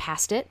little bit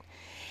past it,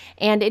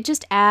 and it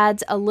just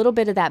adds a little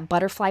bit of that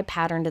butterfly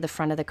pattern to the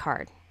front of the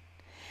card.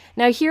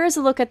 Now here is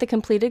a look at the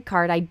completed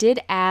card. I did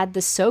add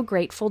the So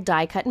Grateful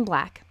die cut in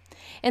black.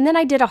 And then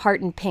I did a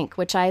heart in pink,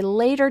 which I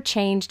later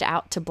changed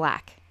out to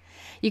black.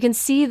 You can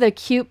see the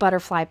cute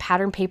butterfly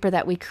pattern paper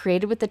that we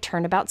created with the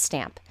Turnabout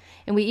stamp.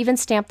 And we even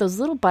stamped those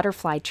little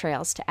butterfly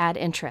trails to add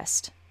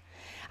interest.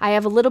 I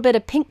have a little bit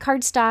of pink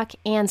cardstock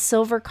and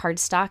silver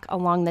cardstock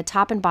along the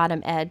top and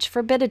bottom edge for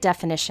a bit of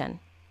definition.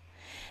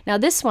 Now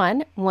this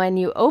one, when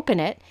you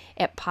open it,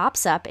 it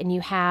pops up and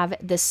you have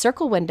this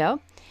circle window.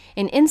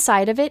 And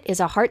inside of it is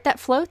a heart that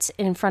floats,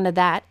 and in front of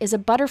that is a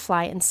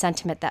butterfly and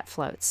sentiment that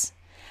floats.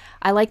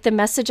 I like the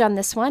message on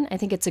this one. I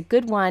think it's a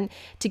good one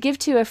to give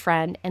to a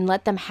friend and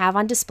let them have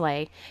on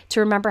display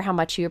to remember how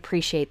much you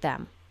appreciate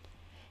them.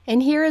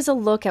 And here is a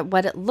look at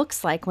what it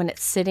looks like when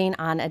it's sitting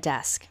on a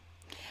desk.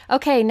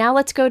 Okay, now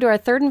let's go to our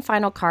third and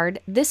final card.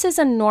 This is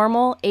a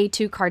normal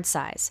A2 card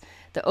size.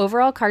 The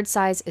overall card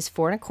size is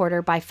 4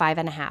 1/4 by 5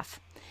 1/2.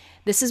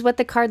 This is what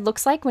the card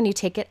looks like when you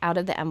take it out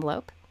of the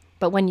envelope.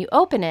 But when you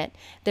open it,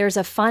 there's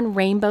a fun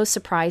rainbow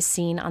surprise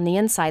scene on the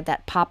inside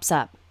that pops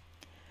up.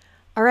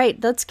 All right,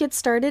 let's get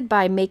started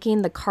by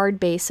making the card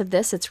base of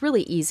this. It's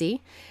really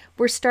easy.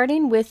 We're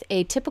starting with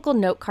a typical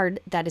note card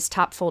that is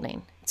top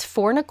folding. It's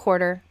 4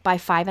 1/4 by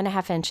 5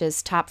 1/2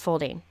 inches top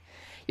folding.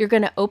 You're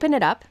going to open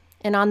it up,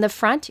 and on the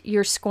front,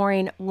 you're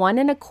scoring 1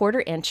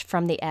 1/4 inch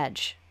from the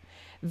edge.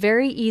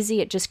 Very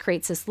easy. It just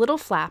creates this little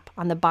flap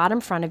on the bottom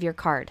front of your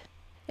card.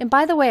 And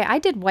by the way, I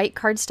did white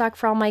cardstock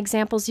for all my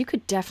examples. You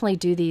could definitely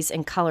do these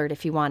in colored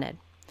if you wanted.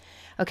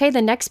 Okay,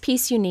 the next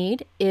piece you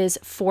need is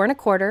 4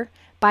 1/4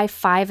 by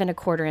 5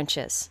 1/4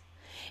 inches.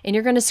 And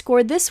you're going to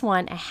score this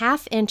one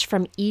 1/2 inch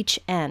from each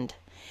end.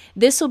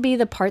 This will be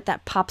the part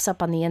that pops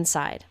up on the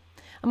inside.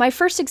 On my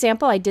first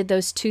example, I did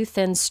those 2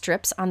 thin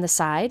strips on the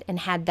side and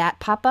had that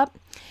pop up.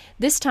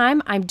 This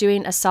time I'm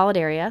doing a solid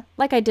area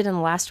like I did in the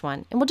last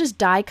one, and we'll just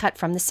die cut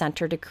from the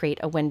center to create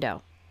a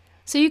window.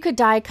 So you could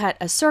die cut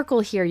a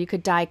circle here, you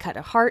could die cut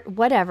a heart,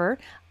 whatever.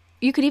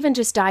 You could even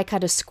just die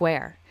cut a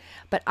square.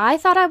 But I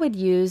thought I would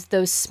use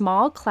those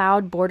small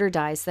cloud border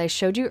dies that I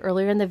showed you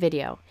earlier in the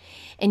video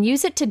and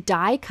use it to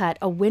die cut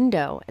a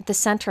window at the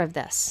center of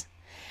this.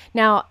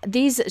 Now,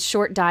 these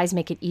short dies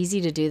make it easy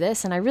to do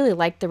this, and I really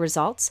like the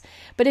results.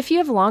 But if you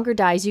have longer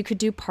dies, you could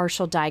do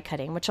partial die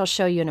cutting, which I'll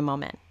show you in a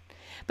moment.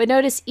 But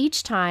notice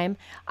each time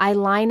I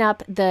line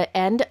up the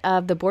end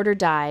of the border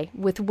die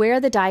with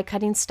where the die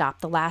cutting stopped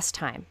the last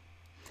time.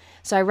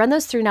 So I run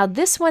those through. Now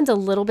this one's a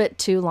little bit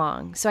too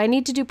long, so I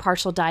need to do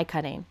partial die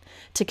cutting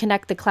to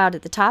connect the cloud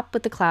at the top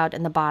with the cloud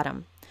in the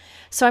bottom.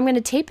 So I'm going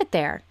to tape it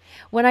there.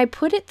 When I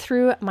put it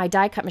through my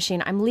die cut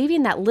machine, I'm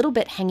leaving that little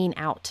bit hanging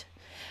out.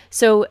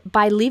 So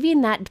by leaving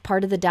that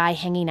part of the die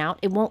hanging out,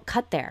 it won't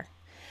cut there.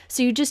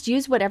 So you just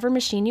use whatever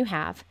machine you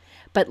have,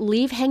 but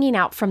leave hanging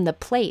out from the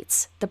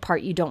plates the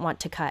part you don't want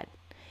to cut.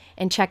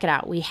 And check it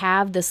out. We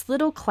have this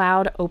little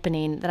cloud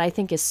opening that I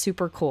think is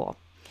super cool.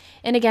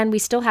 And again, we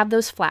still have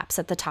those flaps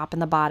at the top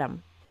and the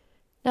bottom.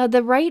 Now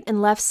the right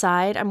and left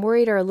side, I'm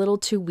worried are a little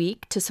too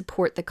weak to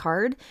support the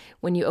card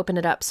when you open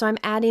it up. So I'm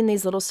adding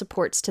these little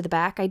supports to the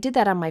back. I did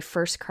that on my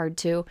first card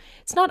too.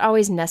 It's not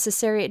always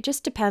necessary. It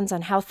just depends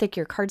on how thick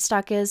your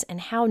cardstock is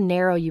and how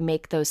narrow you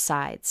make those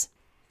sides.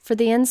 For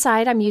the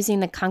inside, I'm using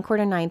the Concord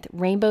 9th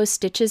Rainbow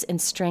Stitches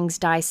and Strings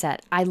die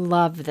set. I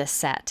love this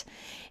set.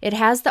 It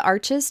has the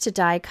arches to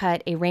die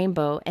cut a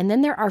rainbow, and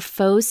then there are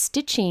faux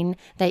stitching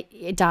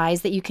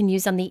dies that you can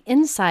use on the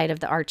inside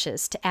of the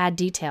arches to add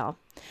detail.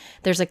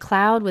 There's a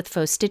cloud with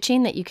faux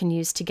stitching that you can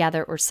use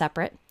together or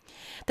separate.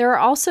 There are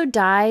also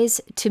dies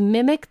to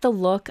mimic the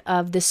look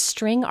of the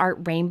string art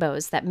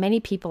rainbows that many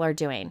people are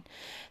doing.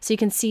 So you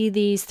can see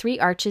these 3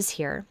 arches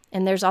here,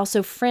 and there's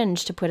also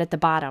fringe to put at the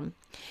bottom.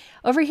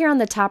 Over here on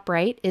the top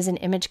right is an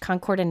image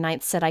Concord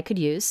 9th set I could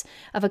use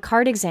of a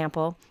card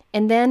example,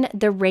 and then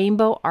the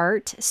rainbow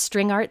art,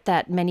 string art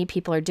that many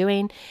people are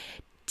doing.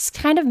 It's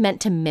kind of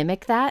meant to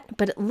mimic that,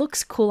 but it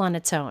looks cool on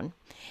its own.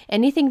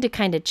 Anything to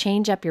kind of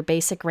change up your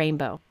basic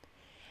rainbow.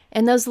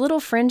 And those little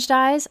fringe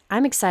dies,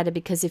 I'm excited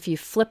because if you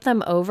flip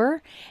them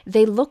over,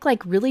 they look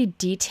like really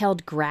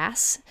detailed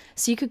grass.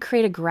 So you could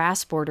create a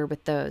grass border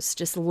with those.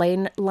 Just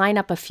line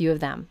up a few of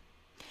them.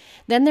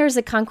 Then there's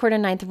a Concord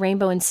 9th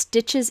Rainbow and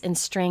Stitches and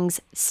Strings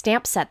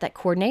stamp set that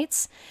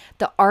coordinates.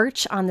 The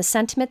arch on the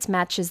sentiments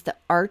matches the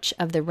arch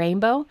of the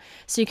rainbow,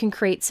 so you can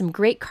create some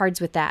great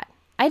cards with that.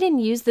 I didn't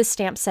use this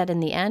stamp set in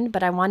the end,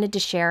 but I wanted to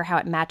share how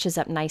it matches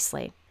up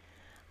nicely.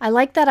 I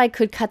like that I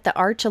could cut the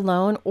arch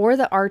alone or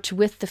the arch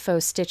with the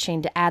faux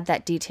stitching to add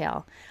that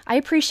detail. I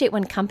appreciate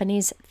when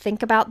companies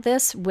think about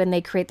this when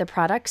they create the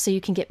product so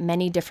you can get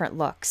many different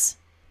looks.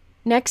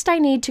 Next, I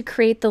need to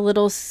create the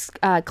little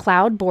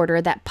cloud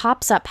border that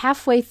pops up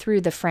halfway through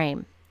the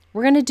frame.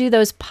 We're going to do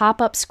those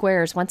pop-up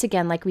squares once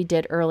again like we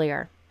did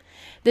earlier.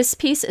 This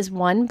piece is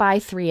 1 by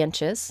 3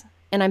 inches,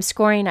 and I'm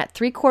scoring at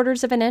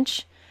 3/4 of an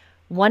inch,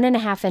 1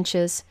 1/2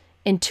 inches,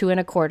 and 2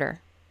 1/4.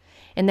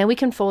 And then we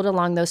can fold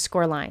along those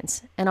score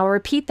lines. And I'll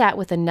repeat that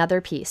with another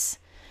piece.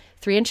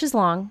 3 inches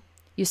long,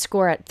 you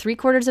score at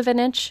 3/4 of an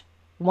inch,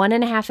 1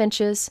 1/2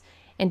 inches,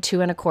 and 2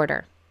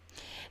 1/4.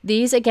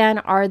 These, again,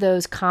 are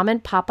those common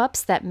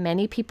pop-ups that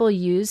many people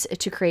use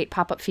to create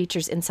pop-up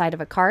features inside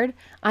of a card.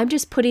 I'm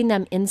just putting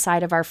them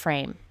inside of our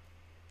frame.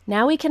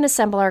 Now we can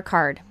assemble our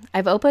card.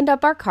 I've opened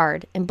up our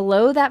card, and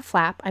below that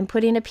flap, I'm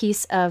putting a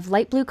piece of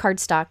light blue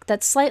cardstock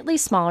that's slightly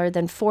smaller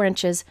than 4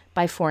 inches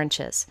by 4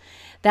 inches.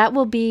 That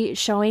will be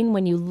showing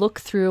when you look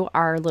through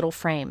our little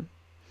frame.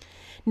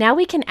 Now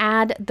we can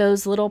add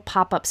those little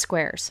pop-up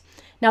squares.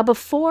 Now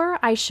before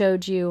I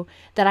showed you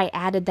that I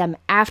added them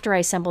after I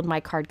assembled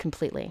my card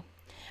completely.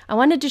 I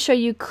wanted to show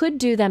you could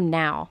do them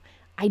now.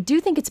 I do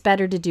think it's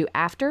better to do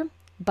after,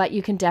 but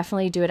you can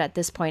definitely do it at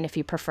this point if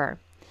you prefer.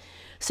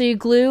 So you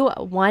glue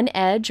one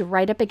edge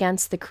right up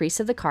against the crease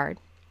of the card,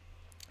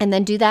 and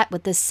then do that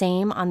with the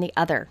same on the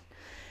other.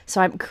 So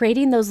I'm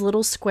creating those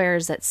little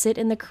squares that sit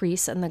in the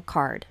crease on the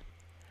card.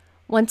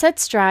 Once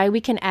that's dry,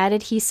 we can add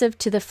adhesive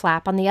to the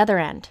flap on the other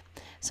end.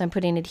 So I'm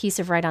putting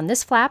adhesive right on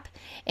this flap,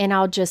 and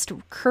I'll just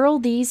curl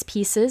these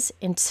pieces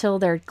until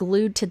they're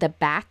glued to the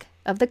back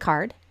of the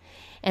card.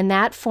 And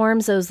that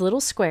forms those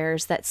little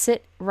squares that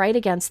sit right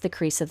against the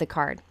crease of the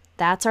card.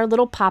 That's our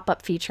little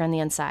pop-up feature on the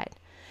inside.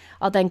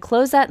 I'll then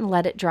close that and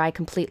let it dry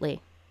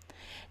completely.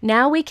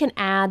 Now we can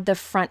add the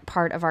front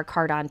part of our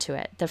card onto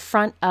it, the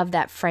front of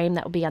that frame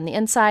that will be on the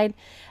inside.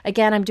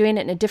 Again, I'm doing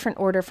it in a different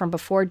order from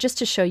before just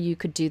to show you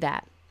could do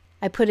that.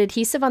 I put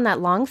adhesive on that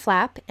long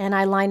flap and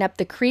I line up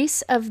the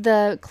crease of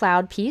the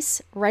cloud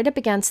piece right up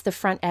against the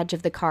front edge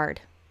of the card.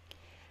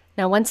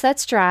 Now once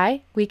that's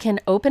dry, we can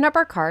open up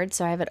our card,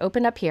 so I have it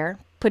open up here,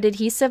 put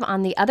adhesive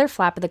on the other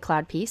flap of the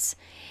cloud piece,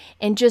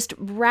 and just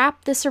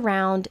wrap this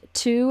around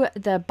to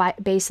the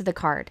base of the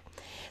card.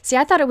 See,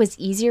 I thought it was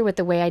easier with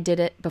the way I did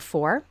it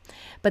before,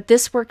 but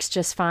this works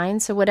just fine,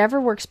 so whatever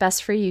works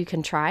best for you, you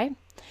can try.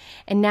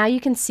 And now you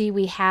can see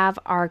we have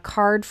our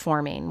card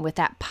forming with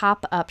that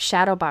pop-up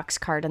shadow box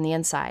card on the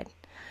inside.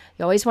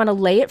 You always want to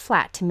lay it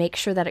flat to make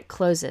sure that it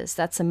closes.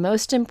 That's the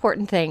most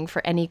important thing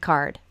for any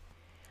card.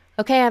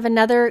 Okay, I have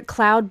another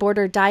cloud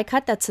border die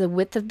cut. That's the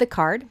width of the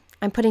card.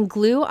 I'm putting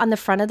glue on the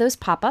front of those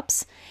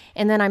pop-ups,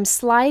 and then I'm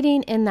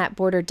sliding in that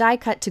border die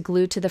cut to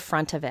glue to the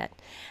front of it.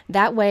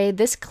 That way,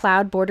 this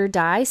cloud border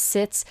die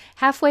sits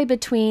halfway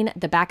between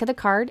the back of the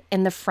card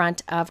and the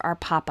front of our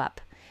pop-up.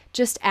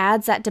 Just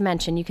adds that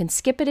dimension. You can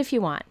skip it if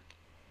you want.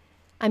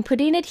 I'm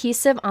putting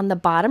adhesive on the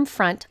bottom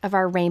front of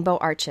our rainbow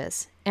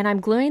arches, and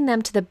I'm gluing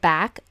them to the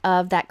back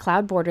of that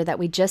cloud border that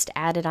we just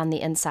added on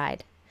the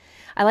inside.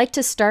 I like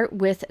to start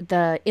with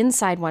the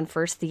inside one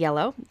first, the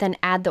yellow, then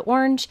add the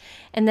orange,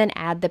 and then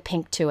add the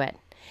pink to it.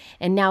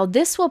 And now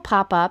this will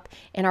pop up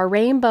and our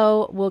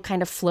rainbow will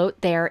kind of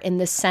float there in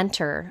the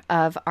center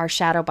of our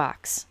shadow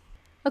box.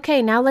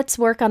 Okay, now let's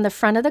work on the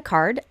front of the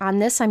card. On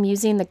this, I'm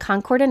using the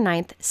Concord and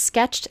 9th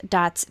Sketched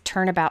Dots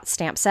Turnabout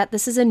stamp set.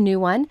 This is a new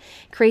one.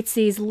 Creates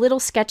these little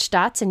sketch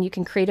dots and you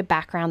can create a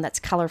background that's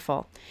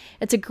colorful.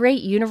 It's a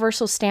great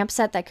universal stamp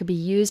set that could be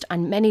used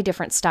on many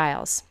different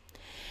styles.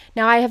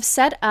 Now I have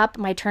set up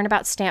my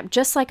turnabout stamp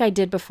just like I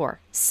did before.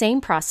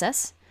 Same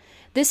process.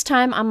 This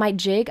time on my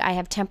jig, I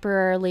have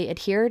temporarily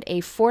adhered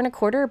a 4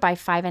 1/4 by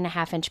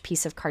 5.5 inch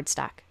piece of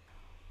cardstock.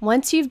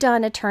 Once you've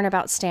done a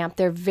turnabout stamp,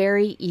 they're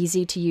very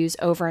easy to use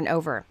over and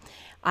over.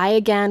 I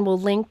again will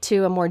link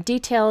to a more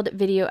detailed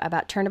video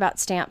about turnabout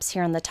stamps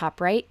here on the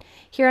top right.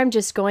 Here I'm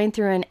just going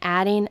through and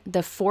adding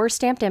the 4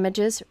 stamped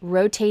images,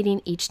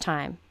 rotating each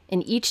time,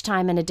 and each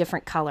time in a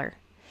different color.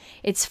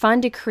 It's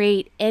fun to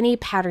create any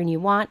pattern you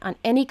want on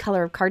any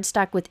color of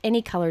cardstock with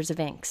any colors of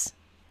inks.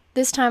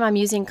 This time I'm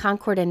using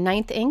Concord and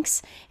 9th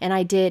inks, and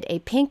I did a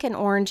pink, an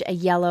orange, a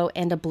yellow,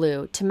 and a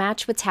blue to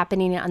match what's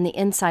happening on the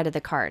inside of the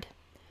card.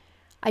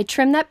 I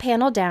trimmed that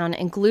panel down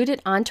and glued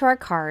it onto our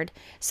card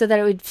so that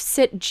it would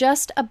sit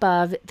just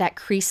above that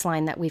crease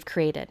line that we've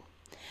created.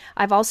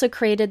 I've also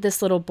created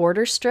this little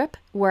border strip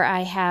where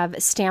I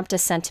have stamped a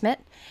sentiment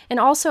and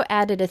also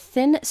added a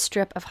thin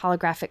strip of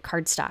holographic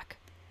cardstock.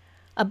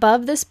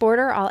 Above this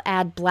border, I'll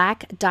add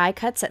black die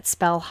cuts that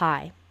spell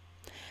hi.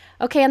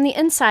 Okay, on the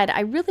inside,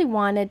 I really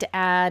wanted to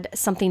add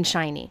something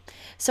shiny.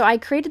 So I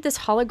created this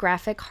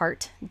holographic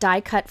heart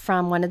die cut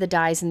from one of the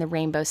dies in the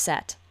rainbow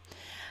set.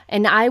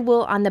 And I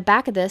will, on the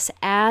back of this,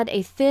 add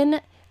a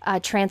thin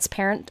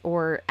transparent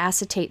or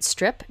acetate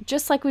strip,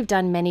 just like we've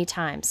done many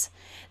times.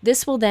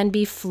 This will then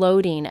be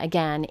floating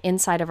again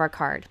inside of our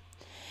card.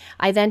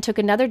 I then took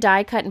another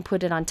die cut and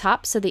put it on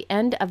top so the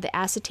end of the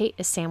acetate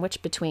is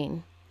sandwiched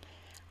between.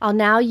 I'll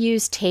now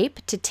use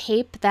tape to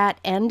tape that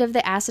end of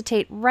the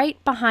acetate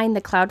right behind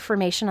the cloud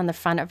formation on the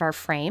front of our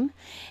frame.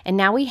 And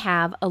now we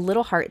have a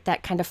little heart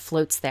that kind of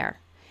floats there.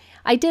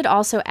 I did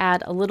also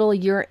add a little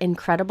 "You're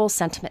Incredible"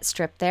 sentiment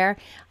strip there.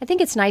 I think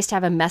it's nice to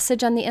have a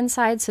message on the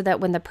inside so that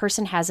when the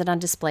person has it on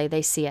display,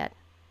 they see it.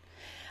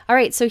 All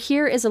right, so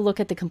here is a look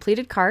at the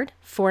completed card,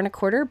 4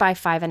 1/4 by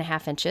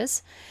 5.5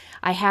 inches.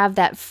 I have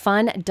that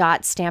fun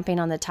dot stamping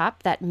on the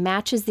top that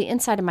matches the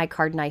inside of my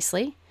card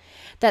nicely.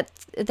 That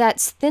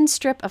thin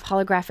strip of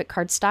holographic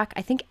cardstock,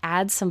 I think,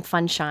 adds some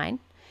fun shine.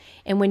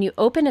 And when you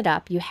open it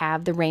up, you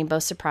have the rainbow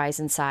surprise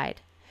inside.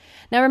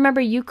 Now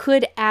remember, you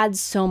could add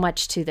so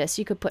much to this.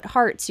 You could put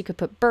hearts, you could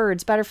put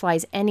birds,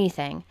 butterflies,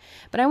 anything.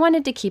 But I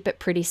wanted to keep it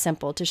pretty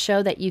simple to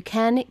show that you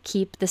can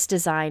keep this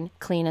design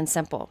clean and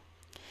simple.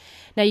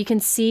 Now you can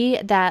see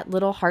that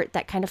little heart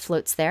that kind of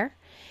floats there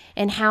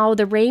and how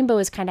the rainbow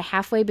is kind of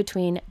halfway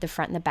between the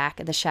front and the back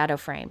of the shadow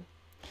frame.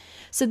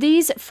 So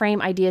these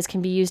frame ideas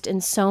can be used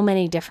in so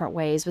many different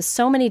ways with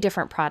so many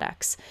different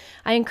products.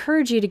 I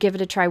encourage you to give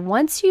it a try.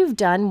 Once you've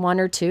done 1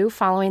 or 2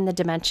 following the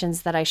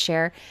dimensions that I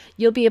share,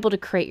 you'll be able to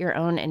create your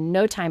own in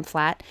no time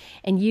flat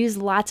and use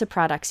lots of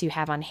products you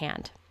have on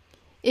hand.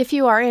 If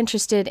you are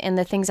interested in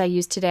the things I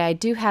used today, I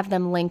do have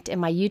them linked in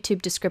my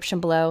YouTube description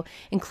below,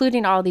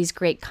 including all these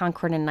great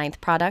Concord and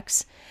 9th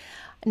products.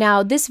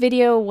 Now, this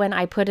video, when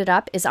I put it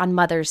up, is on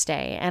Mother's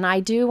Day, and I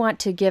do want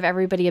to give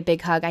everybody a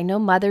big hug. I know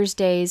Mother's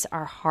Days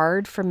are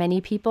hard for many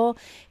people.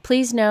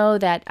 Please know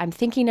that I'm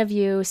thinking of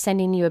you,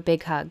 sending you a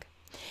big hug.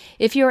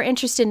 If you are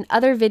interested in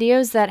other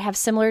videos that have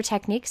similar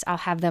techniques, I'll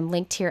have them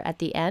linked here at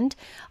the end,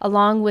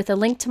 along with a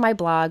link to my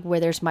blog where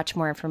there's much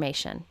more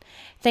information.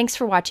 Thanks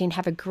for watching.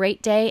 Have a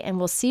great day, and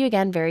we'll see you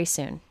again very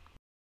soon.